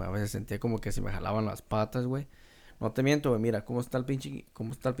paniqueaba, güey. A veces sentía como que se me jalaban las patas, güey. No te miento, güey. Mira cómo está el pinche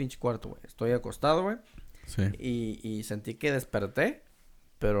cuarto, güey. Estoy acostado, güey. Sí. Y sentí que desperté,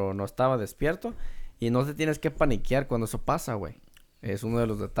 pero no estaba despierto. Y no te tienes que paniquear cuando eso pasa, güey. Es uno de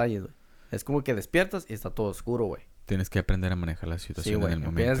los detalles, güey. Es como que despiertas y está todo oscuro, güey. Tienes que aprender a manejar la Sí, situación güey. en el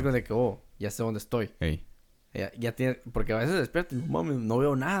Empiezas momento. de que, ya sé dónde estoy. Ey. Ya tienes, porque a veces despiertas y no mames, no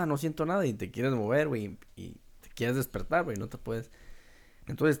veo nada, no siento nada y te quieres mover, güey, y te quieres despertar, güey, no te puedes.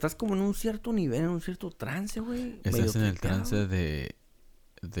 Entonces estás como en un cierto nivel, en un cierto trance, güey. Estás en el tripeado. trance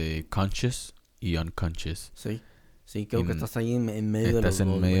de conscious y unconscious. Sí, creo que estás ahí en medio de los Estás en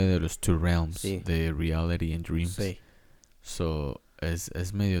dos, medio güey. de los two realms Sí. de reality and dreams. Sí. So,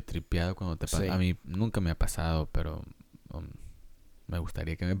 es medio tripeado cuando te pasa. Sí. A mí nunca me ha pasado, pero me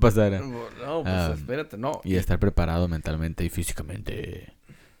gustaría que me pasara. No, pues espérate, no. Y estar preparado mentalmente y físicamente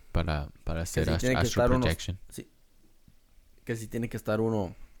para Que hacer sí tiene que astral estar uno... projection. Sí, que sí tiene que estar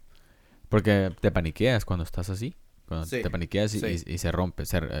uno... Porque te paniqueas cuando estás así. Cuando Sí, te paniqueas sí, y se rompe,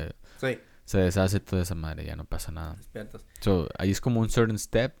 sí. se deshace toda esa madre, ya no pasa nada. Despiertas. So, ahí es como un certain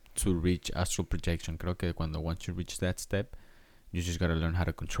step to reach astral projection. Creo que cuando once you reach that step, you just gotta learn how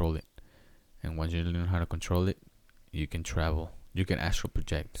to control it. And once you learn how to control it, you can travel. You can astral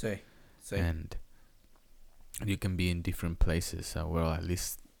project. Sí, sí. And you can be in different places. Well, at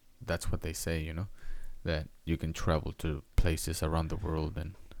least that's what they say, you know? That you can travel to places around the world.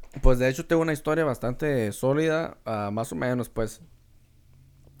 And Pues de hecho tengo una historia bastante sólida, más o menos pues,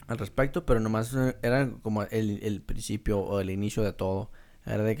 al respecto, pero nomás era como el principio o el inicio de todo.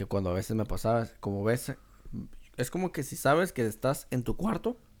 Era de que cuando a veces me pasaba, como ves, es como que si sabes que estás en tu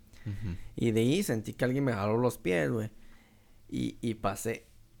cuarto y de ahí sentí que alguien me jaló los pies, güey. Y pasé,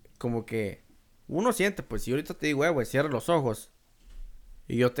 como que uno siente, pues si ahorita te digo, güey, cierra los ojos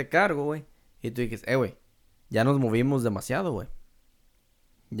y yo te cargo, güey. Y tú dices, güey, ya nos movimos demasiado, güey.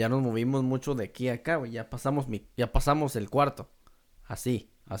 Ya nos movimos mucho de aquí a acá, güey. Ya pasamos el cuarto.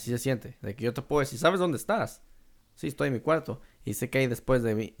 Así se siente. De que yo te puedo decir, ¿sabes dónde estás? Sí, estoy en mi cuarto. Y sé que hay después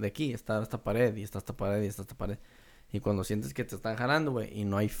de aquí. Está esta pared, y está esta pared, y está esta pared. Y cuando sientes que te están jalando, güey, y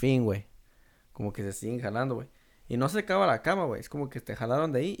no hay fin, güey. Como que se siguen jalando, güey. Y no se acaba la cama, güey. Es como que te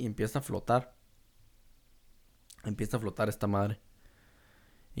jalaron de ahí y empieza a flotar. Empieza a flotar esta madre.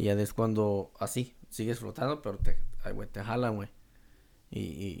 Y ya es cuando, así, sigues flotando, pero te jalan, güey.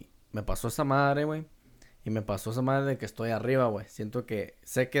 Y me pasó esa madre, güey. Y me pasó esa madre de que estoy arriba, güey. Siento que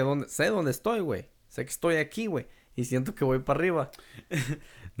sé dónde estoy, güey. Sé que estoy aquí, güey. Y siento que voy para arriba.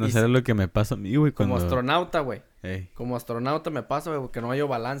 no Y sé lo que me pasa a mí, güey, como cuando... astronauta, güey. Ey. Como astronauta me pasa, güey, porque no hay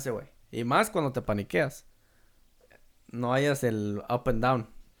balance, güey. Y más cuando te paniqueas. No hayas el up and down.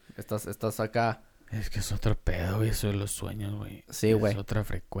 Estás acá. Es que es otro pedo, güey, eso de los sueños, güey. Sí, güey. Es otra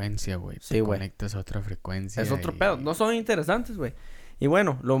frecuencia, güey. Sí, Te güey. conectas a otra frecuencia. Es otro pedo. No son interesantes, güey. Y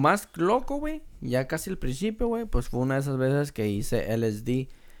bueno, lo más loco, güey, ya casi al principio, güey, pues fue una de esas veces que hice LSD.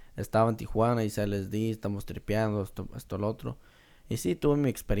 Estaba en Tijuana, hice LSD, estamos tripeando, esto, lo otro. Y sí, tuve mi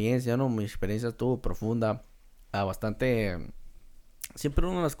experiencia, ¿no? Mi experiencia estuvo profunda, bastante... Siempre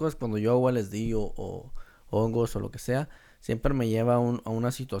una de las cosas cuando yo hago LSD o hongos o lo que sea, siempre me lleva a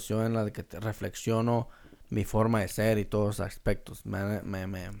una situación en la que reflexiono mi forma de ser y todos los aspectos.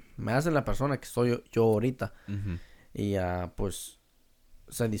 Me hace la persona que soy yo ahorita. Uh-huh. Y pues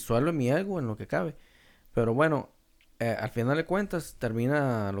se disuelve mi ego en lo que cabe. Pero bueno, al final de cuentas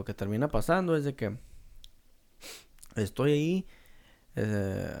lo que termina pasando es de que estoy ahí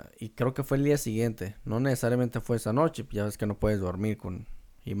y creo que fue el día siguiente. No necesariamente fue esa noche. Ya ves que no puedes dormir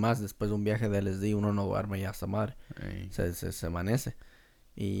y más después de un viaje de LSD uno no duerme ya hasta madre. Se amanece.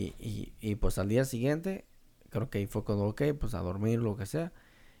 Y pues al día siguiente creo que ahí fue cuando pues a dormir lo que sea.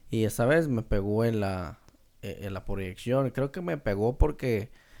 Y esa vez me pegó en la proyección. Creo que me pegó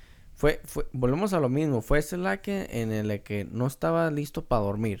porque volvemos a lo mismo. Fue ese laque en el que no estaba listo para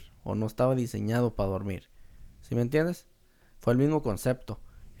dormir. O no estaba diseñado para dormir. ¿Sí me entiendes? Fue el mismo concepto.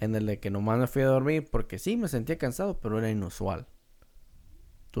 En el de que nomás me fui a dormir porque sí me sentía cansado, pero era inusual.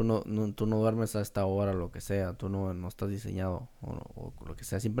 Tú no duermes a esta hora, lo que sea. Tú no estás diseñado o lo que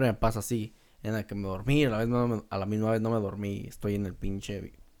sea. Siempre me pasa así. En el que me dormí, a la misma vez no me dormí. Estoy en el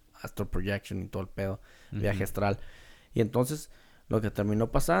pinche astral projection y todo el pedo. Viaje astral. Y entonces, lo que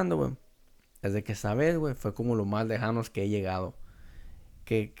terminó pasando, güey, es de que esa vez, güey, fue como lo más lejanos que he llegado.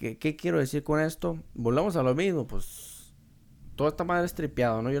 ¿Qué quiero decir con esto? Volvamos a lo mismo, pues... Toda esta madre es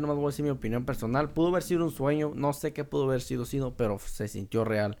tripeado, ¿no? Yo nomás voy a decir mi opinión personal. Pudo haber sido un sueño, no sé qué pudo haber sido, pero se sintió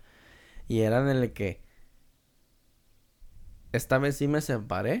real. Y era en el que... Esta vez sí me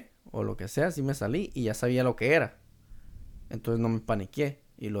separé, o lo que sea, sí me salí y ya sabía lo que era. Entonces no me paniqué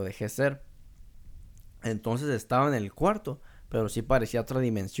y lo dejé ser. Entonces estaba en el cuarto, pero sí parecía otra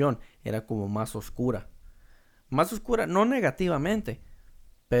dimensión. Era como más oscura. Más oscura, no negativamente,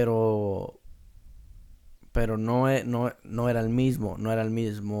 pero no era el mismo. No era el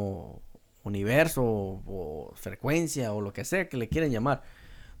mismo universo o frecuencia o lo que sea que le quieren llamar.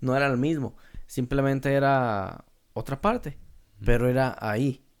 No era el mismo. Simplemente era otra parte. Pero era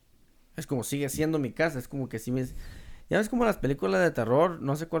ahí. Es como sigue siendo mi casa. Es como que sí me... Ya ves como las películas de terror,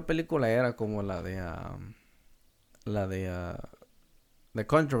 no sé cuál película era, como la de The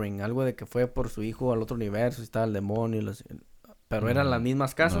Conjuring, algo de que fue por su hijo al otro universo y estaba el demonio, pero eran las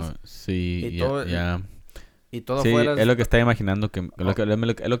mismas casas. No, sí, y todo, ya. Y todo Sí, afuera es lo que estaba imaginando, Oh,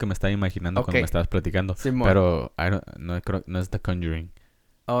 es lo que me estaba imaginando ok, cuando me estabas platicando. Simón. Pero no, no es The Conjuring.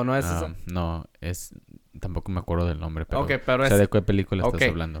 Oh, no es esa. No, tampoco me acuerdo del nombre, Ok, pero pero sé es... de qué película Ok, estás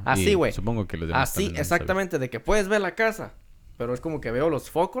hablando. así, Y güey. supongo que los demás Así, también han de saber. exactamente, de que puedes ver la casa. Pero es como que veo los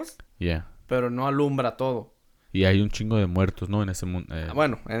focos, Yeah. pero no alumbra todo. Y hay un chingo de muertos, ¿no? En ese mundo.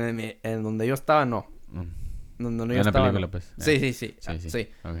 Bueno, en donde yo estaba, no. Donde yo En la estaba, película, no. pues. Sí, sí, sí. Sí, sí. Sí.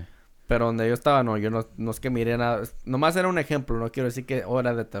 Ok. Pero donde yo estaba, no. Yo no es que miré nada. Nomás era un ejemplo. No quiero decir que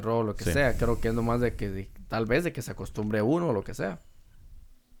hora de terror o lo que Sí. sea. Creo que es nomás tal vez de que se acostumbre uno o lo que sea.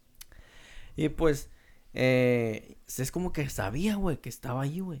 Y pues, es como que sabía, güey, que estaba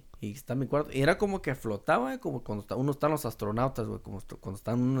ahí, güey. Y está en mi cuarto. Y era como que flotaba, como cuando uno está en los astronautas, güey. Como cuando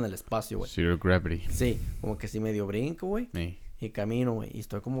están uno en el espacio, güey. Zero Gravity. Sí, como que sí medio brinco, güey. Sí. Y camino, güey. Y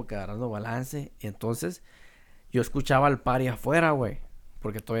estoy como que agarrando balance. Y entonces, yo escuchaba al party afuera, güey.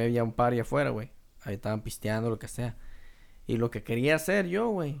 Porque todavía había un party afuera, güey. Ahí estaban pisteando, lo que sea. Y lo que quería hacer yo,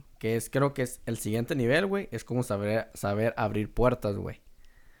 güey, creo que es el siguiente nivel, güey, es como saber abrir puertas, güey.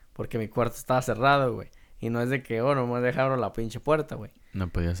 Porque mi cuarto estaba cerrado, güey. Y no es de que, oh, no me dejaron la pinche puerta, güey. ¿No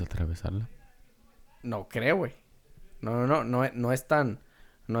podías atravesarla? No creo, güey. No es tan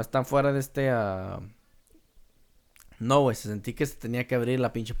fuera de No, güey, sentí que se tenía que abrir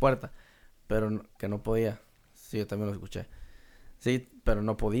la pinche puerta. Pero que no podía. Sí, yo también lo escuché. Sí, pero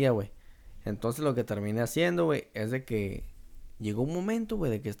no podía, güey. Entonces lo que terminé haciendo, güey, es de que llegó un momento, güey,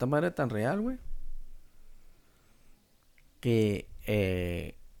 de que esta madre era tan real, güey, que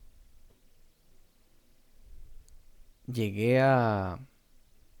llegué a...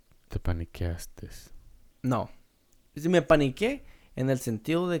 Te paniqueaste. No, sí me paniqué en el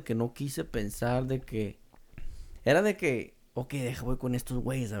sentido de que no quise pensar de que... Era de que, ok, deja voy con estos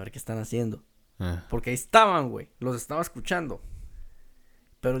güeyes a ver qué están haciendo. Ah. Porque ahí estaban, güey, los estaba escuchando.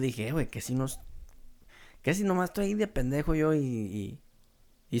 Pero dije, güey, que si nomás estoy ahí de pendejo yo y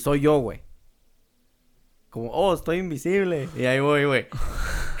soy yo, güey. Como, oh, estoy invisible. Y ahí voy, güey.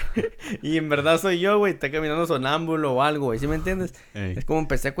 Y en verdad soy yo, güey. Está caminando sonámbulo o algo, güey. ¿Sí me entiendes? Ey. Es como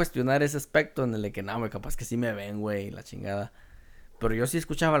empecé a cuestionar ese aspecto en el de que, no, güey, capaz que sí me ven, güey, la chingada. Pero yo sí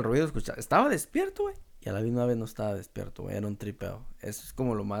escuchaba el ruido, estaba despierto, güey. Y a la misma vez no estaba despierto, güey. Era un tripeo. Eso es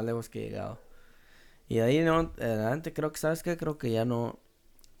como lo más lejos que he llegado. Y de ahí no, adelante creo que, ¿sabes qué? Creo que ya no.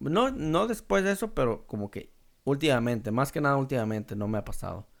 No después de eso, pero como que últimamente, más que nada últimamente, no me ha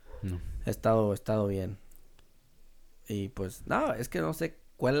pasado. No. He estado bien. Y pues, no, es que no sé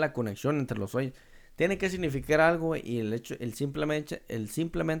cuál es la conexión entre los sueños. Tiene que significar algo, güey, y el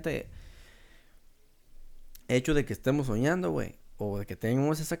simplemente hecho de que estemos soñando, güey, o de que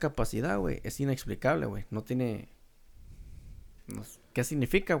tengamos esa capacidad, güey, es inexplicable, güey. No tiene... ¿Qué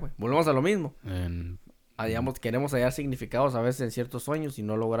significa, güey? Volvemos a lo mismo. Queremos hallar significados a veces en ciertos sueños y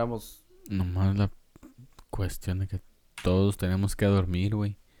no logramos... Nomás la cuestión de que todos tenemos que dormir,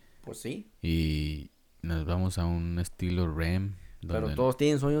 güey. Pues sí. Y nos vamos a un estilo REM. Pero todos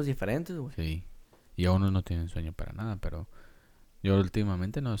tienen sueños diferentes, güey. Sí. Y a unos no tienen sueño para nada, pero yo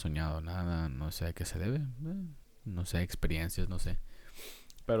últimamente no he soñado nada. No sé a qué se debe. No sé, experiencias, no sé.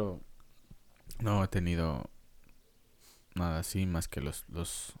 Pero no he tenido nada así más que los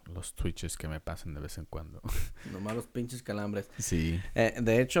twitches que me pasan de vez en cuando. Nomás los pinches calambres. Sí.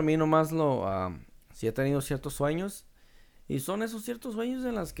 De hecho, a mí nomás sí he tenido ciertos sueños. Y son esos ciertos sueños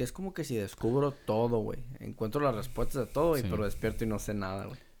en los que es como que si descubro todo, güey. Encuentro las respuestas de todo, Sí. pero despierto y no sé nada,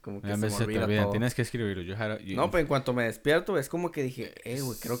 güey. Como que A se me veces te olvida olvidan, todo. tienes que escribirlo. No, pero en cuanto me despierto, es como que dije,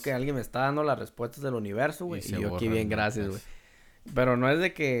 güey, creo que alguien me está dando las respuestas del universo, güey. Y yo aquí bien, gracias, güey. Pero no es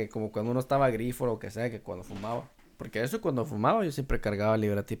de que, como cuando uno estaba grifo o lo que sea, que cuando fumaba. Porque eso cuando fumaba yo siempre cargaba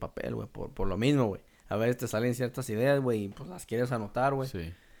libreta y papel, güey. Por lo mismo, güey. A veces te salen ciertas ideas, güey, y pues las quieres anotar, güey.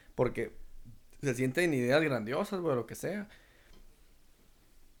 Sí. Porque se sienten ideas grandiosas, güey, lo que sea.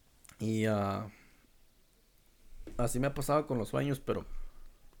 Y así me ha pasado con los sueños, pero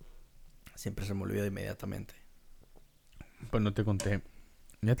siempre se me olvida inmediatamente. Pues no te conté.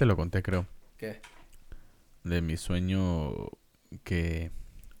 Ya te lo conté, creo. ¿Qué? De mi sueño que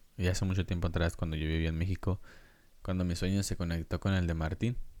ya hace mucho tiempo atrás, cuando yo vivía en México, cuando mi sueño se conectó con el de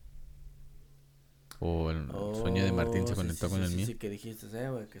Martín. O el sueño de Martín se conectó con el mío. Sí, que dijiste,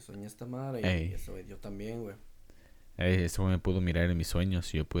 güey, que soñé esta madre. Y eso, güey, yo también, güey. Ese güey me pudo mirar en mis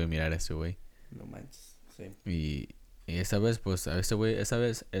sueños y yo pude mirar a ese güey. No manches, sí. Y esa vez, pues, a ese güey,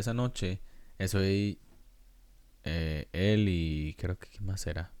 esa noche, ese güey, él y creo que ¿quién más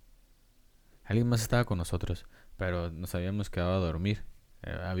era? Alguien más estaba con nosotros, pero nos habíamos quedado a dormir.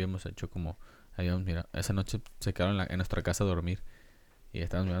 Habíamos hecho como, mira, esa noche se quedaron en nuestra casa a dormir. Y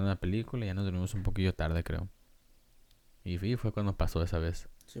estábamos mirando una película y ya nos dormimos un poquillo tarde, creo. Y fue cuando pasó esa vez.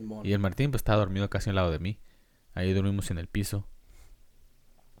 Simón. Y el Martín pues estaba dormido casi al lado de mí. ahí dormimos en el piso.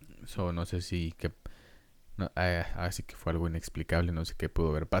 No sé si que no, así que fue algo inexplicable, no sé qué pudo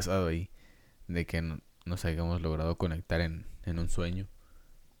haber pasado ahí, de que nos hayamos logrado conectar en un sueño.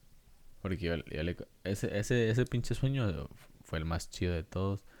 Porque ese pinche sueño fue el más chido de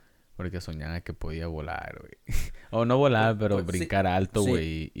todos. Porque soñaba que podía volar, güey. O no volar, pero Pues, sí, brincar alto, sí,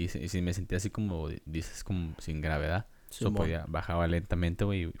 güey. Y si me sentía así como, dices, como sin gravedad. Simón, Bajaba lentamente,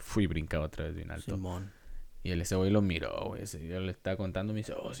 güey. Y fui brincaba otra vez bien alto. Simón. Y ese güey lo miró, güey. Yo le estaba contando, me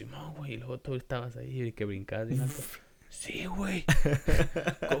dice, oh, Simón, güey. Y luego tú estabas ahí y que brincabas bien alto. Sí, güey.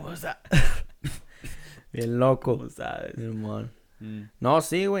 ¿Cómo sabes? Bien loco. ¿Cómo sabes? Simón. Mm. No,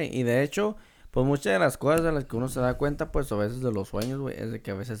 sí, güey. Y de hecho, pues muchas de las cosas de las que uno se da cuenta, pues a veces de los sueños, güey, es de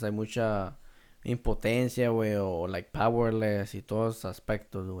que a veces hay mucha impotencia, güey, o like powerless y todos esos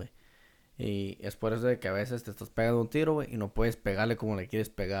aspectos, güey. Y es por eso de que a veces te estás pegando un tiro, güey, y no puedes pegarle como le quieres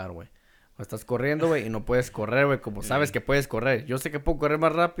pegar, güey. O estás corriendo, güey, y no puedes correr, güey, como sabes que puedes correr. Yo sé que puedo correr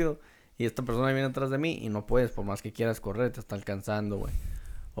más rápido y esta persona viene atrás de mí y no puedes, por más que quieras correr, te está alcanzando, güey.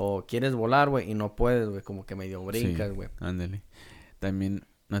 O quieres volar, güey, y no puedes, güey, como que medio brincas, güey. Sí, ándale. También,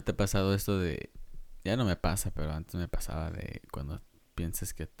 ¿no te ha pasado esto de... Ya no me pasa, pero antes me pasaba de cuando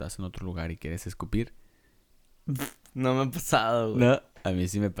piensas que estás en otro lugar y quieres escupir? No me ha pasado, güey. No, a mí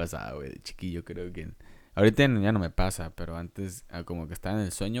sí me pasaba, güey, de chiquillo creo que... Ahorita ya no me pasa, pero antes como que estaba en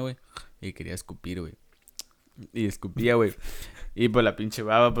el sueño, güey, y quería escupir, güey. Y escupía, güey. Y pues la pinche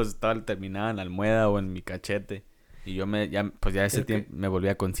baba pues estaba terminada en la almohada o en mi cachete. Y yo ya ese Creo que- tiempo me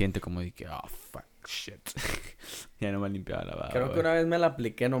volvía consciente como de que, oh, fuck, shit. Ya no me limpiaba la baba, Creo que güey. una vez me la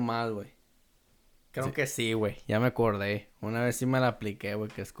apliqué nomás, güey. Creo Sí. que sí, güey. Ya me acordé. Una vez sí me la apliqué,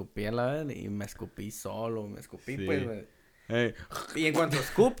 güey, que escupí a la vez y me escupí solo. Me escupí, Sí. pues, güey. Ey, Y en cuanto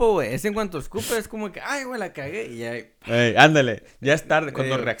escupo, güey. Es en cuanto escupo, es como que, ay, güey, la cagué. Y ya. ey, ándale, ya es tarde.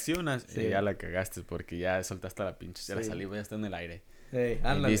 Cuando güey. reaccionas, Sí. ya la cagaste porque ya soltaste la pinche. Ya la Sí. saliva ya está en el aire. Hey, Y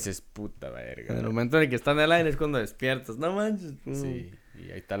ándale. dices, puta verga. En el momento en el que está en el aire es cuando despiertas. No manches. Sí,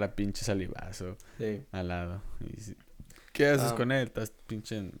 y ahí está la pinche salivazo Sí. al lado. ¿Qué haces Ah. con él? Estás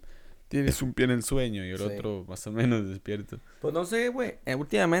pinche. Tienes un pie en el sueño y el Sí. otro más o menos despierto. Pues no sé, güey.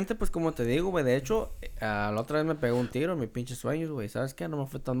 Últimamente, pues como te digo, güey. De hecho, la otra vez me pegó un tiro en mis pinches sueños, güey. ¿Sabes qué? No me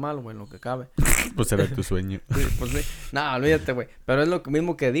fue tan mal, güey, en lo que cabe. Pues era tu sueño. Sí, pues sí. No, olvídate, güey. Pero es lo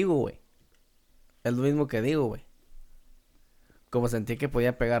mismo que digo, güey. Es lo mismo que digo, güey. Como sentí que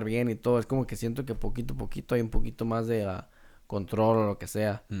podía pegar bien y todo. Es como que siento que poquito a poquito hay un poquito más de control o lo que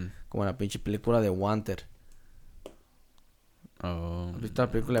sea. Como en la pinche película de Wanted. Oh. ¿Has visto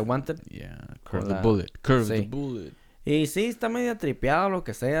la película de Wanted? Yeah. Con Curve the la- bullet. Curve Sí. the bullet. Y sí, está media tripeado lo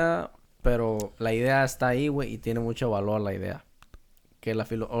que sea. Pero la idea está ahí, güey. Y tiene mucho valor la idea. Que la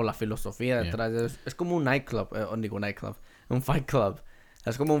filosofía Yeah. detrás de eso. Es como un nightclub. O digo nightclub. Un fight club.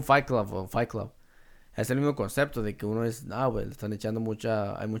 Es como un fight club o un fight club. Es el mismo concepto de que uno es, güey, le están echando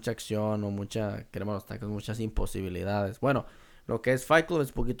hay mucha acción o queremos los tacos, muchas imposibilidades. Bueno, lo que es Fight Club es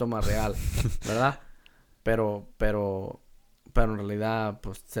un poquito más real, ¿verdad? Pero en realidad,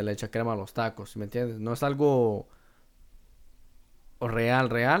 pues, se le echa crema a los tacos, ¿me entiendes? No es algo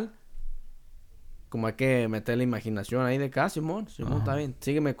real, como hay que meter la imaginación ahí de acá, Simón, está bien,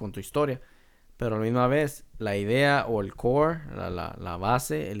 sígueme con tu historia. Pero a la misma vez, la idea o el core, la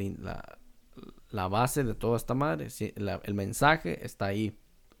base, la base de toda esta madre, el mensaje está ahí.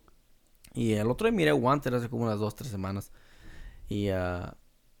 Y el otro día miré Wanted hace como unas 2-3 semanas. Y de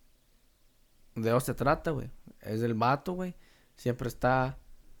eso se trata, güey. Es del vato, güey. Siempre está...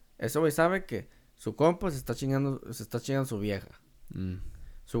 Ese güey sabe que su compa se está chingando su vieja.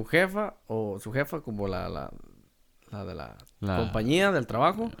 Su jefa como la de la compañía del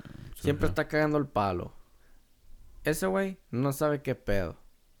trabajo, siempre está cagando el palo. Ese güey no sabe qué pedo.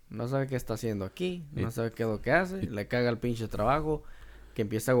 No sabe qué está haciendo aquí. No sabe qué es lo que hace. Le caga el pinche trabajo. Que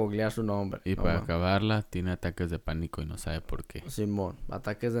empieza a googlear su nombre. Y para acabarla, tiene ataques de pánico y no sabe por qué. Simón.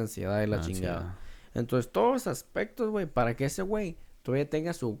 Ataques de ansiedad y la chingada. Entonces, todos los aspectos, güey, para que ese güey todavía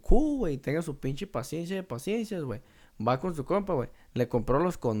tenga su güey. Tenga su pinche paciencias, güey. Va con su compa, güey. Le compró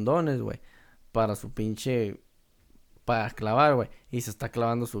los condones, güey. Para su pinche... Para clavar, güey. Y se está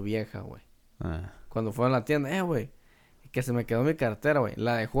clavando su vieja, güey. Cuando fue a la tienda, güey. Que se me quedó mi cartera, güey.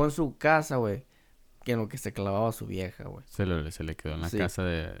 La dejó en su casa, güey. Que en lo que se clavaba su vieja, güey. Se le quedó en la casa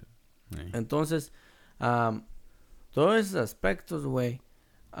de... Entonces, todos esos aspectos, güey,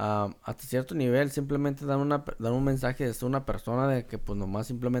 hasta cierto nivel simplemente dan un mensaje de una persona de que pues nomás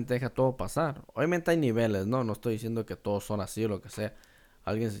simplemente deja todo pasar. Obviamente hay niveles, ¿no? No estoy diciendo que todos son así o lo que sea.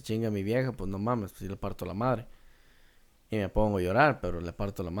 Alguien se chinga a mi vieja, pues no mames, pues sí le parto la madre. Y me pongo a llorar, pero le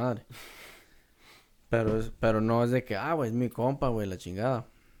parto la madre. Pero no es de que, güey, es mi compa, güey, la chingada.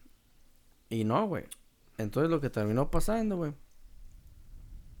 Y no, güey. Entonces lo que terminó pasando, güey.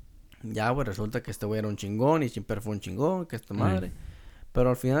 Ya, güey, resulta que este güey era un chingón y siempre fue un chingón, que esta madre. Pero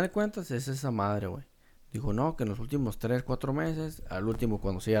al final de cuentas es esa madre, güey. Dijo, no, que en los últimos 3, 4 meses, al último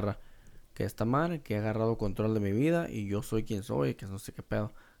cuando cierra, que esta madre, que ha agarrado control de mi vida y yo soy quien soy, que no sé qué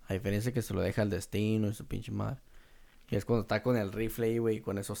pedo. A diferencia que se lo deja al destino y su pinche madre. Y es cuando está con el rifle ahí, güey, y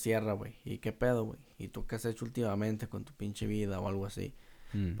con eso cierra, güey. ¿Y qué pedo, güey? ¿Y tú qué has hecho últimamente con tu pinche vida o algo así?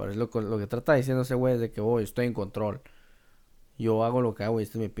 Pero es lo que trata diciendo ese güey es de que, oh, estoy en control. Yo hago lo que hago y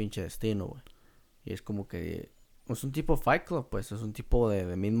este es mi pinche destino, güey. Y es como que... Es un tipo Fight Club, pues. Es un tipo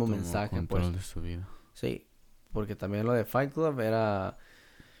de mismo Tomó mensaje, control pues. de su vida. Sí. Porque también lo de Fight Club era...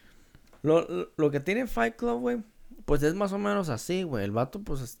 Lo que tiene Fight Club, güey, pues es más o menos así, güey. El vato,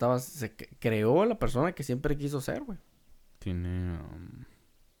 pues, creó la persona que siempre quiso ser, güey. Tiene...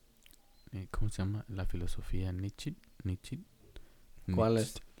 ¿cómo se llama? La filosofía Nietzsche. ¿Cuál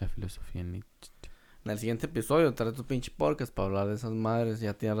es? La filosofía Nietzsche. En el siguiente episodio trae tu pinche podcast para hablar de esas madres.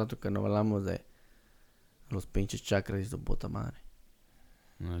 Ya tiene rato que no hablamos de los pinches chakras y su puta madre.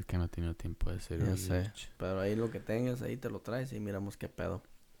 No, es que no he tenido tiempo de hacer. Ya sé. Pero ahí lo que tengas, ahí te lo traes y miramos qué pedo.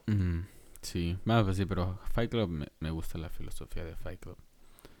 Sí, bueno, pues sí, pero Fight Club me gusta la filosofía de Fight Club.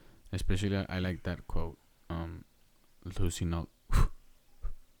 Especially I like that quote. Losing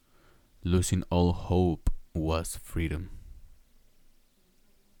all hope was freedom.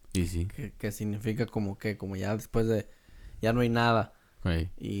 Y sí. Que significa como que, como ya después de, ya no hay nada.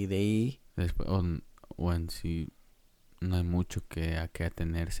 Right. Y de ahí. Después, o en sí, no hay mucho a que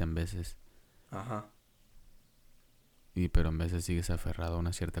atenerse en veces. Ajá. Pero en veces sigues aferrado a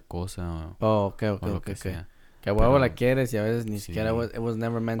una cierta cosa. Ok. Sea. Que a huevo la quieres y a veces ni siquiera it was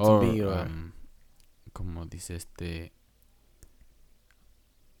never meant to be. Como dice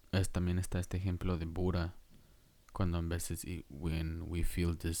también está este ejemplo de Buda. Cuando en veces when we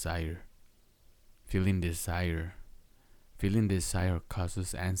feel desire. Feeling desire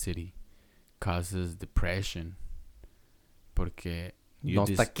causes anxiety. Causes depression. Porque no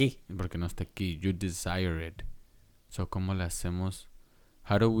está aquí. Porque no está aquí. You desire it. So, ¿cómo le hacemos?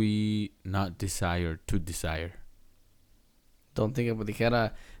 How do we not desire to desire? Don't think que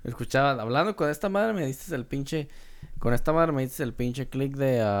dijera, escuchaba, hablando con esta madre me diste el pinche, con esta madre me diste el pinche click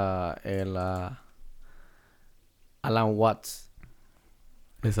de Alan Watts.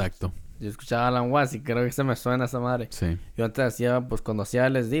 Exacto. Yo escuchaba a Alan Watts y creo que se me suena esa madre. Sí. Yo antes hacía, pues cuando hacía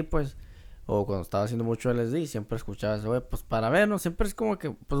LSD, pues, o cuando estaba haciendo mucho LSD, siempre escuchaba ese güey, pues para ver, ¿no? Siempre es como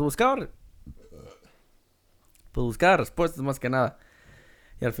que, pues buscaba respuestas más que nada.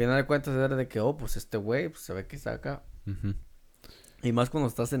 Y al final de cuentas era de que, oh, pues este güey, pues se ve que saca. Y más cuando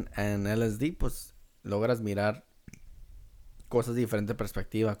estás en LSD, pues logras mirar cosas de diferente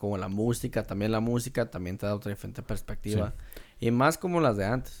perspectiva, como la música también te da otra diferente perspectiva. Sí. Y más como las de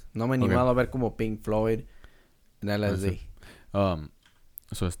antes. No me he animado a ver como Pink Floyd en LSD.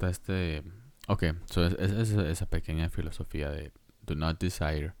 So está so es esa pequeña filosofía de do not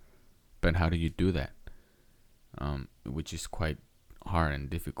desire, but how do you do that? Which is quite hard and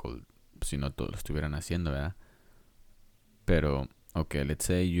difficult si no todos lo estuvieran haciendo, ¿verdad? Pero, let's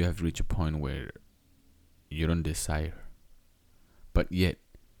say you have reached a point where you don't desire, but yet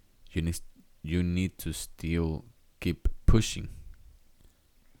you need to still keep pushing.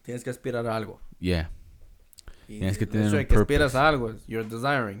 Tienes que aspirar a algo. Yeah. Y tienes que tener un purpose. Que aspiras a algo, you're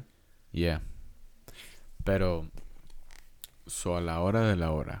desiring. Yeah. Pero, a la hora de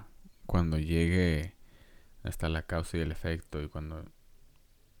la hora, cuando llegue hasta la causa y el efecto, y cuando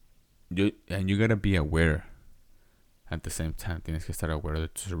you gotta be aware at the same time, tienes que estar aware de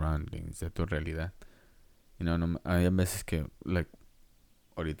tus surroundings, de tu realidad. Hay veces que, like,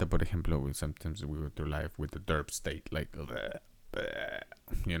 ahorita, por ejemplo, sometimes we go through life with the derp state, like, ¿verdad?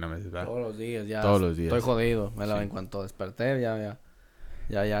 Todos los días, ya. Todos los días. Estoy jodido, en cuanto desperté, ya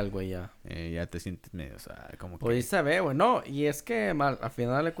hay algo y ya. Ya te sientes medio, o sea, como que... Pues se ve, güey, no, y es que, al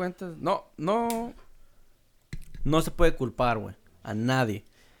final de cuentas, no se puede culpar, güey, a nadie.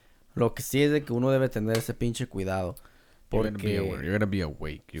 Lo que sí es de que uno debe tener ese pinche cuidado. Porque... You gotta be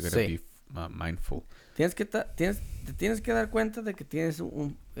awake, you gotta be mindful. Te tienes que dar cuenta de que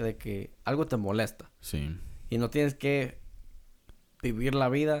de que algo te molesta. Sí. Y no tienes que vivir la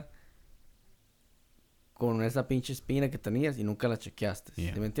vida con esa pinche espina que tenías y nunca la chequeaste.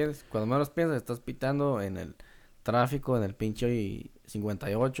 Yeah. ¿Sí me entiendes? Cuando menos piensas, estás pitando en el tráfico, en el pinche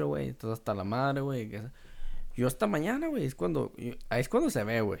 58, güey. Estás hasta la madre, güey. Yo esta mañana, güey, ahí es cuando se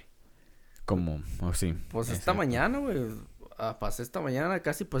ve, güey. ¿Cómo? Sí. Pues esta mañana, güey. Pasé esta mañana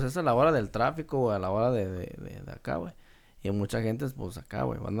casi, pues es a la hora del tráfico, güey. A la hora de acá, güey. Y mucha gente, pues acá,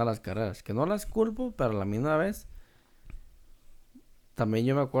 güey. Van a las carreras. Que no las culpo, pero a la misma vez. También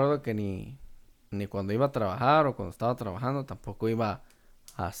yo me acuerdo que Ni cuando iba a trabajar o cuando estaba trabajando tampoco iba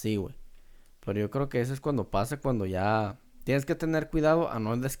así, güey. Pero yo creo que eso es cuando pasa, cuando ya tienes que tener cuidado a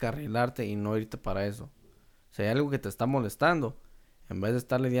no descarrilarte y no irte para eso. Si hay algo que te está molestando, en vez de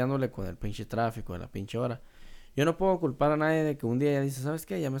estar lidiándole con el pinche tráfico de la pinche hora. Yo no puedo culpar a nadie de que un día ya dice, ¿sabes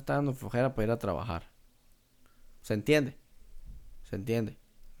qué? Ya me está dando flojera para ir a trabajar. ¿Se entiende? ¿Se entiende?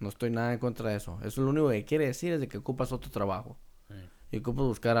 No estoy nada en contra de eso. Eso lo único que quiere decir es de que ocupas otro trabajo. Sí. Y ocupas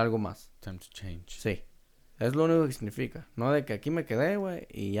buscar algo más. Time to change. Sí. Es lo único que significa. No de que aquí me quedé, güey,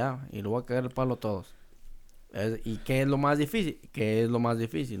 y ya. Y le voy a caer el palo a todos. ¿Y qué es lo más difícil? ¿Qué es lo más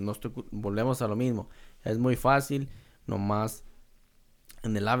difícil? Volvemos a lo mismo. Es muy fácil, nomás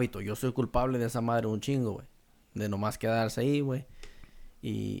en el hábito. Yo soy culpable de esa madre un chingo, güey. De nomás quedarse ahí, güey.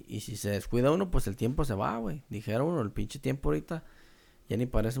 Y si se descuida uno, pues el tiempo se va, güey. Dijera uno, el pinche tiempo ahorita ya ni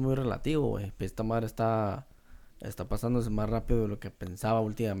parece muy relativo, güey. Esta madre está pasándose más rápido de lo que pensaba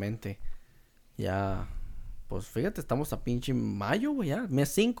últimamente. Ya, pues fíjate, estamos a pinche mayo, güey, ya. Mes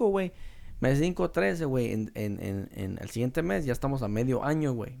 5, güey. Mes 5, 13, güey. En el siguiente mes ya estamos a medio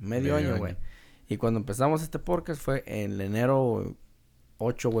año, güey. Medio año, güey. Y cuando empezamos este podcast fue en enero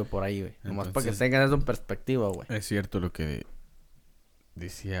 8, güey, por ahí, güey. Nomás para que tengan eso en perspectiva, güey. Es cierto lo que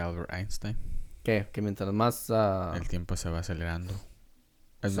decía Albert Einstein. ¿Qué? Que mientras más... el tiempo se va acelerando.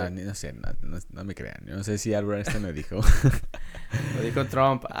 No sé, no me crean. Yo no sé si Albert Einstein lo dijo. Lo dijo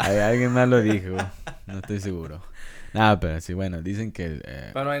Trump. Alguien más lo dijo. No estoy seguro. Nada, pero sí, bueno, dicen que...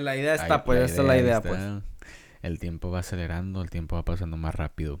 pero la idea está, pues, esa es la idea, pues. El tiempo va acelerando, el tiempo va pasando más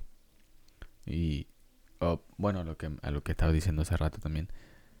rápido. Y... bueno, a lo que estaba diciendo hace rato también.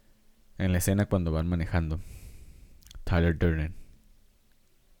 En la escena cuando van manejando. Tyler Durden.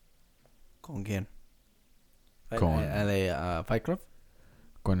 ¿Con quién? Con... ¿El de Fight Club?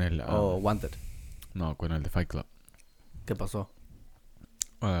 Con el... ¿O Wanted? No, con el de Fight Club. ¿Qué pasó?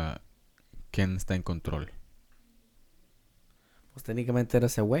 ¿Quién está en control? Pues técnicamente era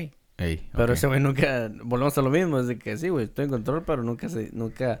ese güey. Ey, pero okay. ese güey nunca... Volvemos a lo mismo. Es de que sí, güey, estoy en control, pero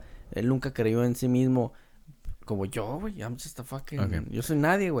él nunca creyó en sí mismo como yo, güey. I'm just a fucking... Okay. Yo soy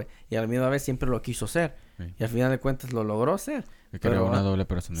nadie, güey. Y a la misma vez siempre lo quiso ser. Sí. Y al final de cuentas lo logró ser. Creó una doble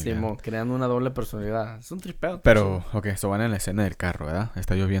personalidad. Sí, creando una doble personalidad. Es un tripeo. Pero, ok, eso van en la escena del carro, ¿verdad?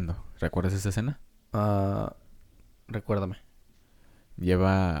 Está lloviendo. ¿Recuerdas esa escena? Recuérdame.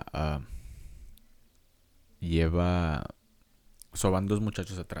 Lleva... van dos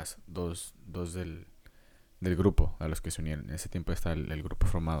muchachos atrás. Dos del grupo a los que se unieron. En ese tiempo está el grupo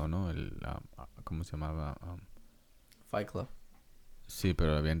formado, ¿no? ¿Cómo se llamaba? Fight Club. Sí,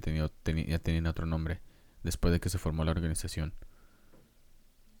 pero ya tenían otro nombre. Después de que se formó la organización.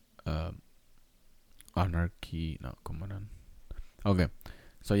 Anarchy... No, ¿cómo eran? Ok.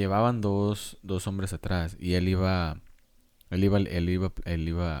 So, llevaban dos hombres atrás. Y él iba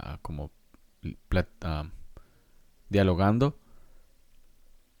como... dialogando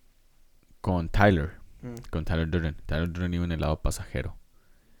con Tyler. Con Tyler Durden. Tyler Durden iba en el lado pasajero.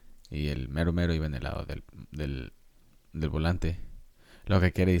 Y el mero iba en el lado del volante. Lo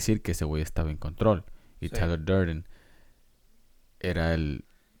que quiere decir que ese güey estaba en control. Y sí. Tyler Durden era el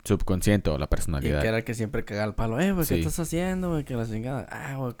subconsciente o la personalidad. Y que era el que siempre cagaba el palo. Güey, sí. ¿Qué estás haciendo, güey? Que la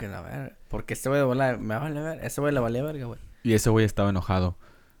chingada. Güey, que la verga. Porque ese güey me vale ver. Ese güey le valía verga, güey. Y ese güey estaba enojado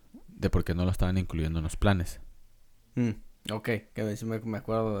de porque no lo estaban incluyendo en los planes. Ok, que me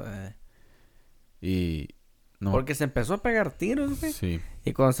acuerdo. Y... no. Porque se empezó a pegar tiros, güey. Sí.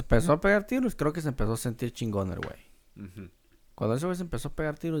 Y cuando se empezó a pegar tiros, creo que se empezó a sentir chingón el güey. Uh-huh. Cuando ese güey se empezó a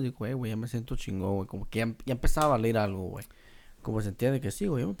pegar tiros, digo, güey, ya me siento chingón, güey. Como que ya empezaba a valer algo, güey. Como sentía de que sí,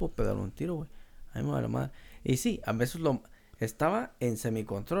 güey, yo me puedo pegar un tiro, güey. A mí me vale madre. Y sí, a veces estaba en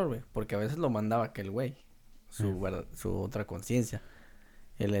semicontrol, güey. Porque a veces lo mandaba aquel güey. Su otra conciencia.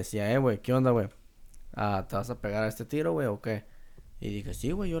 Y le decía, güey, ¿qué onda, güey? ¿Te vas a pegar a este tiro, güey, o qué? Y dije,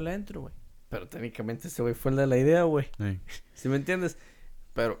 sí, güey, yo le entro, güey. Pero técnicamente ese güey fue el de la idea, güey. Sí. ¿Sí me entiendes?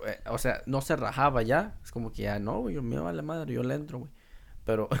 Pero, o sea, no se rajaba ya. Es como que ya, no, güey, yo me vale madre, yo le entro, güey.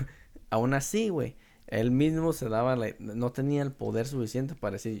 Pero, aún así, güey, él mismo se daba no tenía el poder suficiente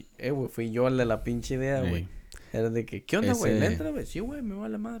para decir, güey, fui yo el de la pinche idea, güey. Era de que, ¿qué onda, güey? ¿Le entra, güey? Sí, güey, me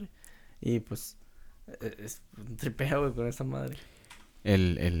vale madre. Y, pues, es un tripeo, güey, con esa madre.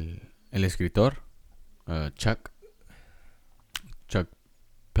 El escritor, Chuck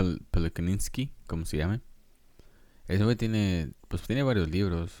Palahniuk, como se llama. Ese güey tiene varios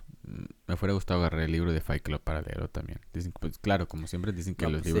libros. Me fuera gustado agarrar el libro de Fight Club para leerlo también. Dicen, pues claro, como siempre dicen que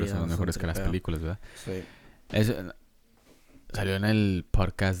los libros son mejores que las películas, ¿verdad? Sí. Salió en el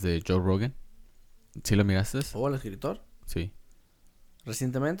podcast de Joe Rogan. ¿Sí lo miraste? ¿O el escritor? Sí.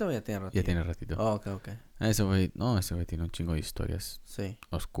 ¿Recientemente o ya tiene rato? Ya tiene ratito. Oh, ok. Ese güey tiene un chingo de historias. Sí.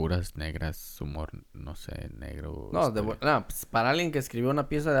 Oscuras, negras, humor, no sé, negro. No, pues para alguien que escribió una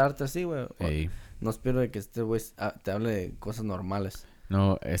pieza de arte así, güey. Ey. No espero de que este güey te hable de cosas normales.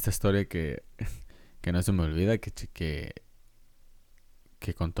 No, esta historia que no se me olvida, que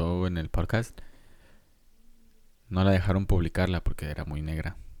contó en el podcast, no la dejaron publicarla porque era muy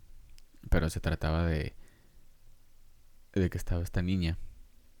negra. Pero se trataba de que estaba esta niña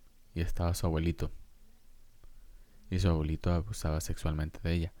y estaba su abuelito. Y su abuelito abusaba sexualmente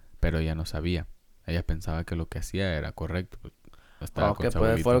de ella, pero ella no sabía. Ella pensaba que lo que hacía era correcto. Estaba con su Pues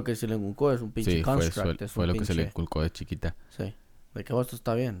abuelito. fue lo que se le inculcó, es un pinche Sí, construct. fue lo que se le inculcó de chiquita. Sí, de que esto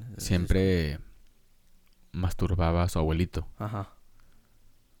está bien. Siempre masturbaba a su abuelito. Ajá.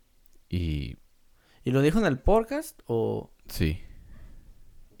 ¿Y lo dijo en el podcast o...? Sí.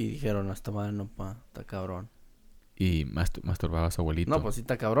 Y dijeron, no, esta madre no, está cabrón. Y masturbaba a su abuelito. No, pues sí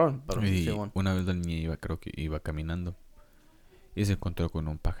está cabrón, pero... Y una vez la niña creo que iba caminando y se encontró con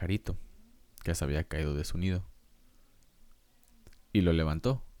un pajarito que se había caído de su nido. Y lo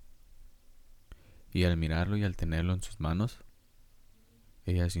levantó. Y al mirarlo y al tenerlo en sus manos,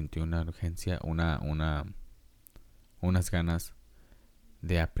 ella sintió una urgencia, unas ganas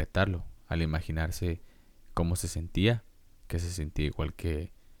de apretarlo. Al imaginarse cómo se sentía, que se sentía igual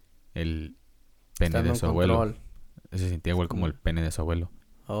que el pene de su abuelo. Se sentía igual como el pene de su abuelo.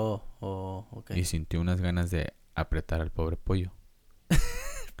 Ok. Y sintió unas ganas de apretar al pobre pollo.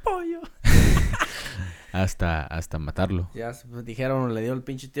 ¡Pollo! hasta matarlo. Ya dijeron, le dio el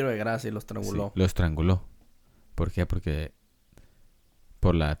pinche tiro de grasa y lo estranguló. Sí, lo estranguló. ¿Por qué? Porque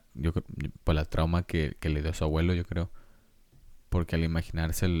por la trauma que le dio a su abuelo, yo creo. Porque al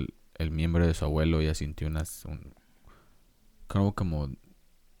imaginarse el miembro de su abuelo, ella sintió como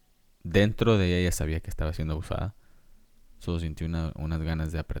dentro de ella sabía que estaba siendo abusada. Solo sintió unas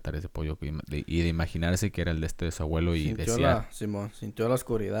ganas de apretar ese pollo y de imaginarse que era el de su abuelo y sintió la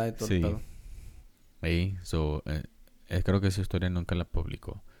oscuridad y todo el pedo. Ahí, creo que esa historia nunca la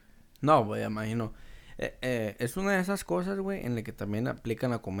publicó. No, güey, imagino. Es una de esas cosas, güey, en la que también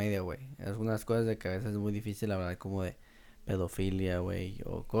aplican la comedia, güey. Es unas cosas de que a veces es muy difícil hablar como de pedofilia, güey,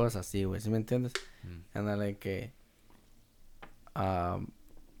 o cosas así, güey, ¿sí me entiendes? Ándale, que...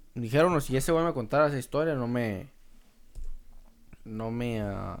 dijeron, si ese güey me contara esa historia,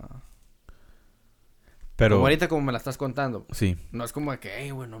 Pero... Como ahorita como me la estás contando. Sí. No es como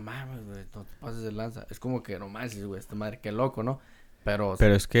que, güey, no mames, güey, no te pases de lanza. Es como que, no mames, güey, esta madre, qué loco, ¿no? Pero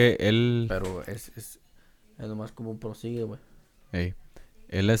es que él... Pero es nomás como un prosigue, güey.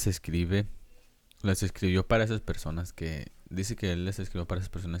 Él las escribió para esas personas que... Dice que él las escribió para esas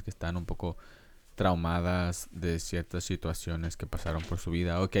personas que están un poco traumadas de ciertas situaciones que pasaron por su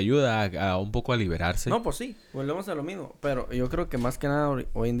vida. O que ayuda a un poco a liberarse. No, pues sí, volvemos a lo mismo. Pero yo creo que más que nada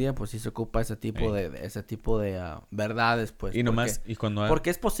hoy en día, pues sí se ocupa ese tipo de verdades, pues. Y nomás... Porque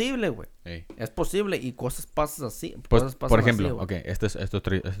es posible, güey. Es posible y cosas pasan así. Pues, cosas pasan por ejemplo, así, esta es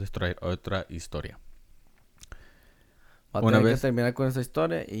otra historia. Una vez que terminar con esa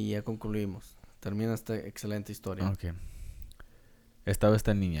historia y ya concluimos. Termina esta excelente historia. Ok. Estaba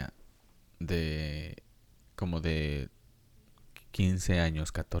esta niña como de 15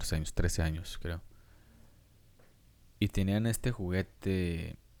 años, 14 años, 13 años, creo. Y tenían este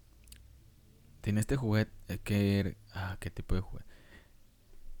juguete. ¿Qué tipo de juguete?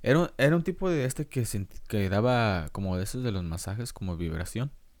 Era un tipo de que daba como de esos de los masajes, como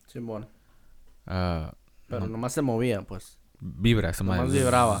vibración. Simón. Pero nomás se movía, pues. Vibra, nomás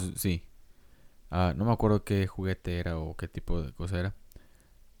vibraba. Sí. No me acuerdo qué juguete era o qué tipo de cosa era.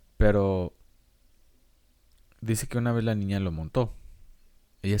 Pero dice que una vez la niña lo montó.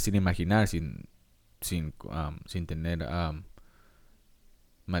 Ella sin imaginar, sin tener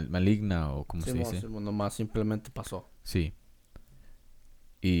maligna o como se dice. Nomás simplemente pasó. Sí.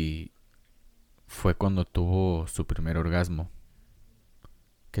 Y fue cuando tuvo su primer orgasmo.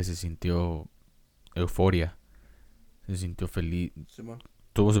 Que se sintió euforia. Se sintió feliz.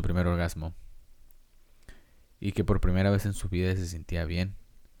 Tuvo su primer orgasmo. Y que por primera vez en su vida se sentía bien.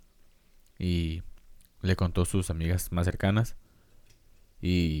 Y le contó a sus amigas más cercanas.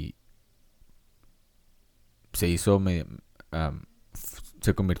 Y se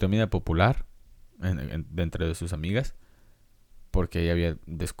convirtió en media popular dentro de sus amigas. Porque ella había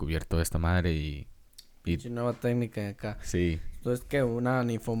descubierto esta madre y nueva técnica acá. Sí. Entonces, ¿qué? ¿Una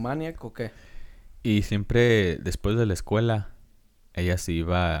ninfomaníaca o qué? Y siempre después de la escuela, ella se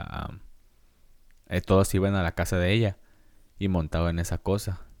iba todos iban a la casa de ella y montaban esa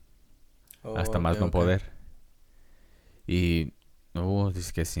cosa. Hasta más no poder. Y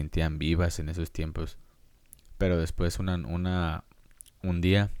dice que se sentían vivas en esos tiempos. Pero después una un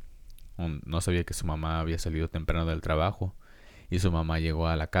día no sabía que su mamá había salido temprano del trabajo y su mamá llegó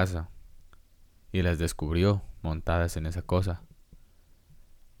a la casa y las descubrió montadas en esa cosa.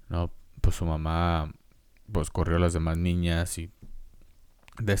 No, pues su mamá pues corrió a las demás niñas y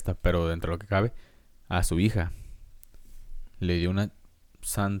pero dentro de lo que cabe, a su hija le dio una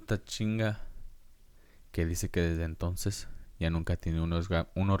santa chinga que dice que desde entonces ya nunca tiene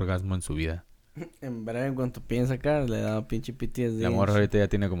un orgasmo en su vida. En breve, en cuanto piensa acá, le da pinche PTSD. La morra ahorita ya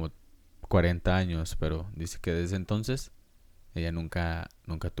tiene como 40 años, pero dice que desde entonces ella nunca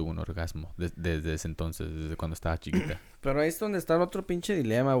tuvo un orgasmo. Desde ese entonces, desde cuando estaba chiquita. Pero ahí es donde está el otro pinche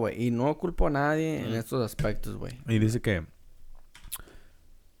dilema, güey. Y no culpo a nadie en estos aspectos, güey. Y dice que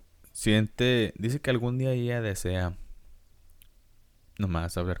dice que algún día ella desea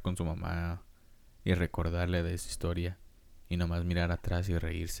nomás hablar con su mamá y recordarle de esa historia y nomás mirar atrás y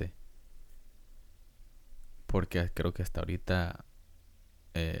reírse. Porque creo que hasta ahorita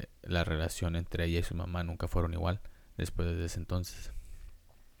la relación entre ella y su mamá nunca fueron igual después de ese entonces.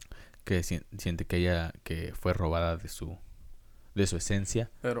 Que siente que ella que fue robada de su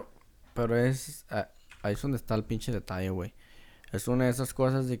esencia. Pero ahí es donde está el pinche detalle, güey. Es una de esas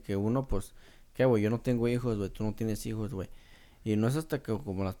cosas de que uno, pues, ¿qué, güey? Yo no tengo hijos, güey. Tú no tienes hijos, güey. Y no es hasta que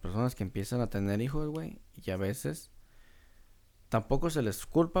como las personas que empiezan a tener hijos, güey. Y a veces tampoco se les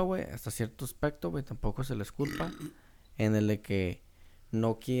culpa, güey. Hasta cierto aspecto, güey. Tampoco se les culpa. En el de que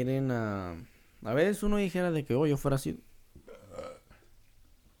no quieren a veces uno dijera de que, oh, yo fuera así.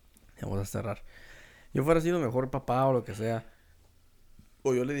 Vamos a cerrar. Yo fuera sido mejor papá o lo que sea.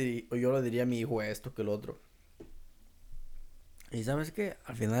 O yo le diría a mi hijo esto que el otro. Y sabes qué,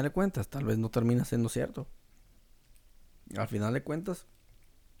 al final de cuentas, tal vez no termina siendo cierto. Al final de cuentas,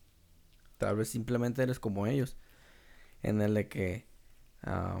 tal vez simplemente eres como ellos. En el de que,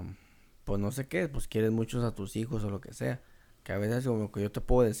 pues no sé qué, pues quieres muchos a tus hijos o lo que sea. Que a veces como que yo te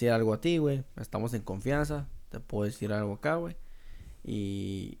puedo decir algo a ti, güey. Estamos en confianza. Te puedo decir algo acá, güey.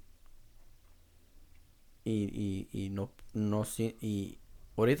 Y y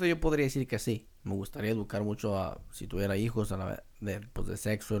ahorita yo podría decir que sí. Me gustaría educar mucho si tuviera hijos pues de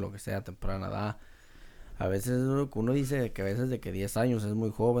sexo, de lo que sea, temprana edad. A veces uno dice que a veces de que 10 años es muy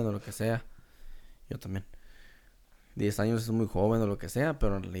joven o lo que sea. Yo también. 10 años es muy joven o lo que sea,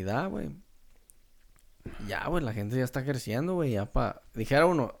 pero en realidad, güey, ya, güey, la gente ya está creciendo, güey, dijera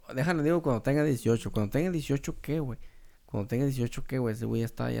uno, déjale digo cuando tenga 18. Cuando tenga 18, ¿qué, güey? Cuando tenga 18, ¿qué, güey? Ese güey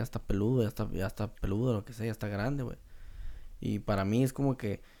ya está peludo, ya está peludo, lo que sea, ya está grande, güey. Y para mí es como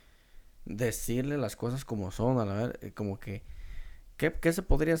que decirle las cosas como son, a la vez, como que ¿qué se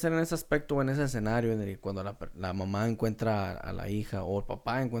podría hacer en ese aspecto o en ese escenario en el que cuando la mamá encuentra a la hija o el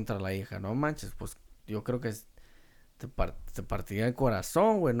papá encuentra a la hija? No manches, pues yo creo que te partiría el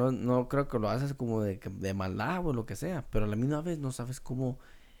corazón, güey. No creo que lo haces como de maldad o lo que sea, pero a la misma vez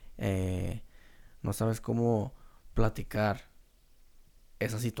eh, no sabes cómo platicar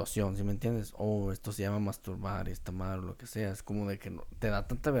esa situación, ¿sí me entiendes? O esto se llama masturbar, esta madre o lo que sea. Es como de que te da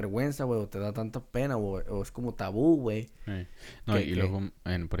tanta vergüenza, güey, o te da tanta pena, o es como tabú, güey. No, y luego,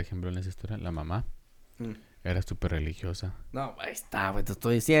 por ejemplo, en esa historia, la mamá era súper religiosa. No, ahí está, güey, te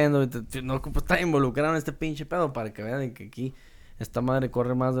estoy diciendo, no ocupo estar involucrado en este pinche pedo para que vean que aquí esta madre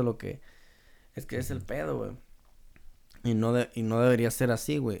corre más de lo que es el pedo, güey. Y no debería ser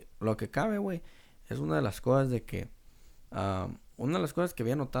así, güey. Lo que cabe, güey, es una de las cosas de que una de las cosas que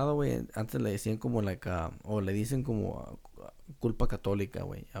había notado, güey, antes le decían como o le dicen como culpa católica,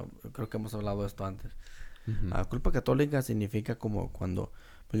 güey. Creo que hemos hablado de esto antes. Culpa católica significa como cuando,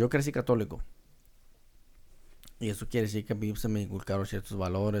 pues yo crecí católico. Y eso quiere decir que a mí se me inculcaron ciertos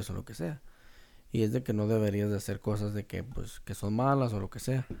valores o lo que sea. Y es de que no deberías de hacer cosas de que, pues, que son malas o lo que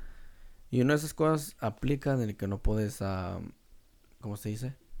sea. Y una de esas cosas aplica en el que no puedes, ¿cómo se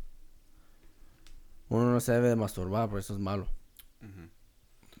dice? Uno no se debe de masturbar, por eso es malo.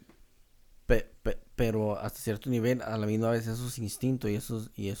 Pero hasta cierto nivel, a la misma vez, eso es instinto y eso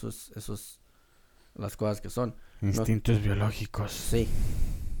es las cosas que son. Instintos biológicos. Sí.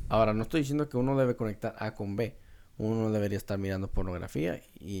 Ahora, no estoy diciendo que uno debe conectar A con B. Uno no debería estar mirando pornografía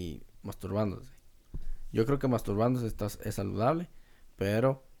y masturbándose. Yo creo que masturbándose es saludable,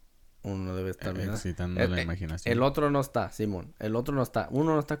 pero uno no debe estar mirando. Excitando la imaginación. El otro no está, Simón. El otro no está.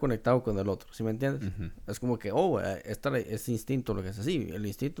 Uno no está conectado con el otro, ¿sí me entiendes? Es como que, es instinto lo que es así. El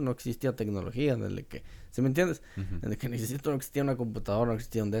instinto no existía tecnología, desde que, ¿sí me entiendes? Desde que el instinto no existía una computadora, no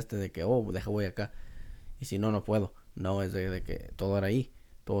existía de que, voy acá. Y si no, no puedo. No, es de que todo era ahí.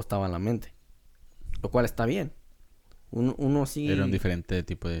 Todo estaba en la mente. Lo cual está bien. Uno sí... Era un diferente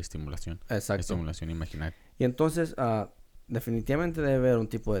tipo de estimulación. Exacto. Estimulación imaginaria. Y entonces, definitivamente debe haber un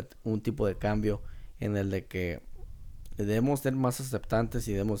tipo de cambio en el de que debemos ser más aceptantes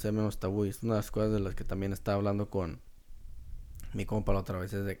y debemos ser menos tabú. Y es una de las cosas de las que también estaba hablando con mi compa la otra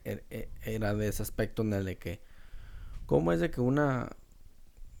vez. Era de ese aspecto en el de que, ¿cómo es de que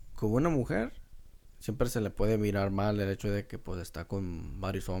con una mujer siempre se le puede mirar mal el hecho de que pues está con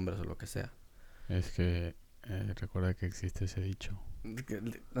varios hombres o lo que sea? Es que recuerda que existe ese dicho.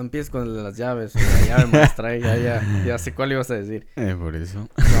 No empieces con el de las llaves, o la llave maestra, ya sé cuál ibas a decir. Por eso.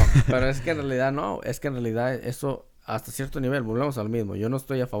 No, pero es que en realidad no, es que en realidad eso hasta cierto nivel, volvemos al mismo. Yo no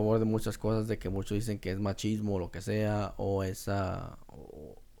estoy a favor de muchas cosas de que muchos dicen que es machismo o lo que sea, o esa,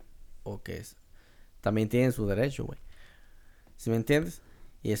 o que es, también tienen su derecho, güey. ¿Sí me entiendes?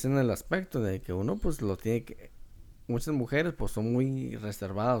 Y es en el aspecto de que uno pues lo tiene que, muchas mujeres pues son muy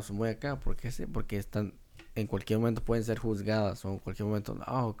reservadas, son muy acá, ¿por qué? Porque están, en cualquier momento pueden ser juzgadas, o en cualquier momento,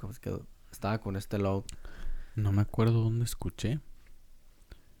 como es que estaba con este loco. No me acuerdo dónde escuché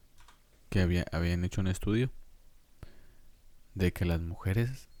que habían hecho un estudio de que las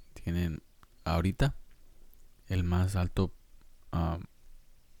mujeres tienen ahorita el más alto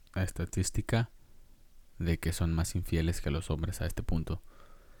estadística de que son más infieles que los hombres a este punto.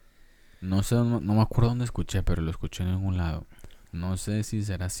 No sé, no me acuerdo dónde escuché, pero lo escuché en algún lado. No sé si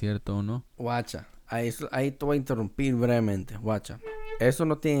será cierto o no. Guacha, ahí te voy a interrumpir brevemente, guacha. Eso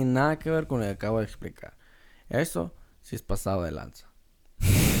no tiene nada que ver con lo que acabo de explicar. Eso sí es pasado de lanza.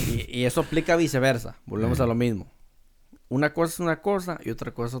 Y eso aplica viceversa. Volvemos a lo mismo. Una cosa es una cosa y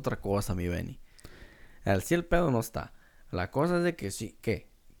otra cosa es otra cosa, mi Benny. Sí el pedo no está. La cosa es de que sí, ¿qué?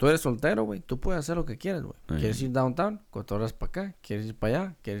 Tú eres soltero, güey. Tú puedes hacer lo que quieras, güey. ¿Quieres ir downtown? 4 horas para acá. ¿Quieres ir para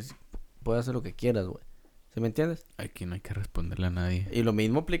allá? Puedes hacer lo que quieras, güey. ¿Sí me entiendes? Aquí no hay que responderle a nadie. Y lo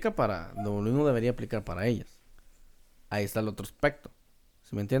mismo aplica lo mismo debería aplicar para ellas. Ahí está el otro aspecto.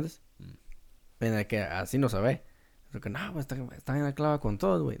 ¿Sí me entiendes? En el que así no se ve. Porque no, pues está en la clava con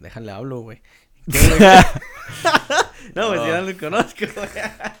todos, güey. Déjale hablo, güey. No, pues ya no lo conozco, güey.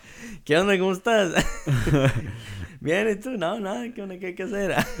 ¿Qué onda? ¿Cómo estás? Bien, ¿y tú? No, nada, ¿qué onda? ¿Qué hay que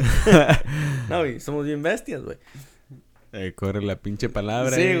hacer? No, güey, somos bien bestias, güey. Corre la pinche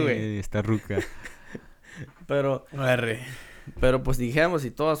palabra. Sí, güey. Está ruca. Pero pues dijéramos,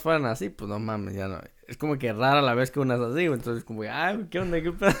 si todas fueran así, pues no mames, ya no. Es como que rara la vez que una es así, güey. Entonces, como, ay, ¿qué onda?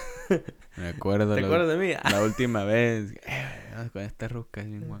 ¿Qué pedo? Me acuerdo. ¿Te acuerdas de mí? La última vez. Con esta ruca,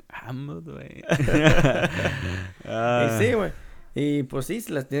 vamos, güey. Y sí, güey. Y pues sí,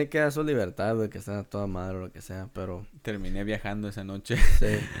 se les tiene que dar su libertad, güey, que estén a toda madre o lo que sea, pero... Terminé viajando esa noche.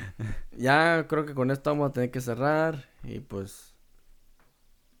 Sí. Ya creo que con esto vamos a tener que cerrar y pues...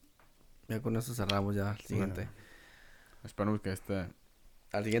 Ya con eso cerramos ya al siguiente. Bueno, esperamos que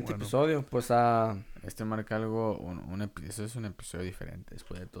Al siguiente episodio, pues a... marca algo, eso es un episodio diferente.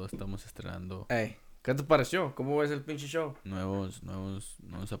 Después de todo estamos estrenando... Ey, ¿qué te pareció? ¿Cómo ves el pinche show? Nuevos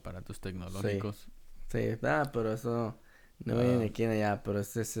aparatos tecnológicos. Sí, pero eso no viene aquí ni allá, pero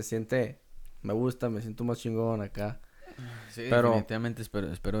se siente... Me gusta, me siento más chingón acá. Sí, pero... definitivamente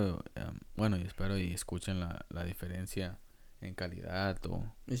espero, espero y escuchen la diferencia en calidad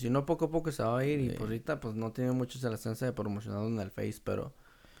y si no, poco a poco se va a ir y por ahorita pues no tiene mucho la chance de promocionarlo en el Face, pero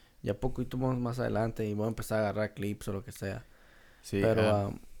ya poquito más adelante y voy a empezar a agarrar clips o lo que sea. Sí,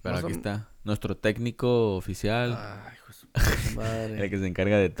 pero aquí está nuestro técnico oficial. Ay, hijo de su puta madre. El que se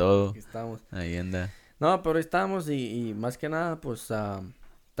encarga de todo. Aquí estamos. Ahí anda. No, pero ahí estamos y más que nada pues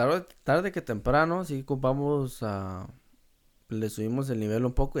tarde que temprano sí ocupamos le subimos el nivel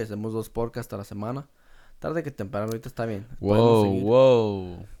un poco y hacemos 2 podcasts a la semana. Tarde que temprano, ahorita está bien.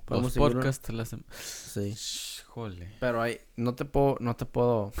 Wow. Podemos 2 podcasts a la semana. Sí. Jole. Pero ahí no te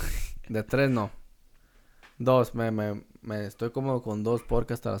puedo de 3 no. 2, me estoy cómodo con 2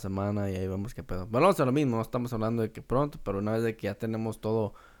 podcasts a la semana y ahí vemos qué pedo. Bueno, vamos a lo mismo, no estamos hablando de que pronto, pero una vez de que ya tenemos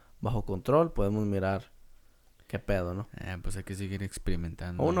todo bajo control, podemos mirar qué pedo, ¿no? Pues hay que seguir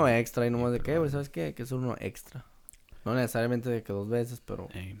experimentando. O uno extra y nomás de que, güey, ¿sabes qué? Hay que hacer uno extra. No necesariamente de que 2 veces, pero...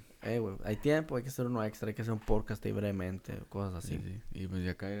 güey, hay tiempo, hay que hacer uno extra, hay que hacer un podcast ahí brevemente, cosas así. Sí. Y pues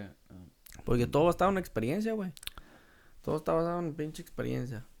ya caerá. Porque todo está en una experiencia, güey. Todo está basado en pinche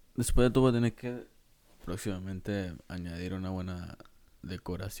experiencia. Después de todo voy a tener que próximamente añadir una buena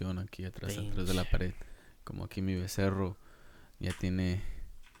decoración aquí atrás de la pared. Como aquí mi becerro ya tiene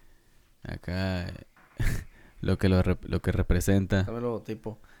acá lo que representa. También el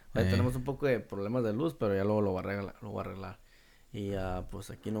logotipo. Tenemos un poco de problemas de luz, pero ya luego lo voy a arreglar. Y pues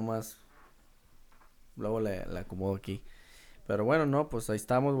aquí nomás luego le acomodo aquí. Pero bueno, no, pues ahí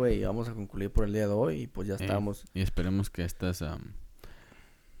estamos, güey. Vamos a concluir por el día de hoy y pues ya estamos. Y esperemos que estas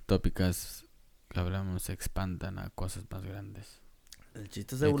tópicas que hablamos se expandan a cosas más grandes. El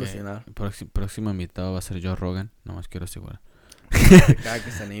chiste es evolucionar. El próximo invitado va a ser Joe Rogan, nomás quiero asegurar. Cada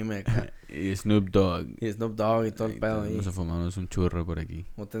que se anime acá. Y Snoop Dogg. Y Snoop Dogg y todo el pedo ahí. Vamos a fumarnos un churro por aquí.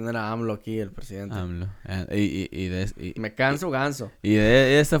 Vamos a tener a AMLO aquí, el presidente. AMLO. Me canso ganso. Y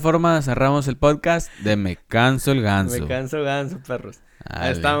de esta forma cerramos el podcast de Me Canso el Ganso. Me canso ganso, perros. Dale.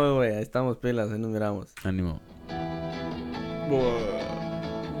 Ahí estamos, güey. Ahí estamos, pilas. Ahí nos miramos. Ánimo. Buah.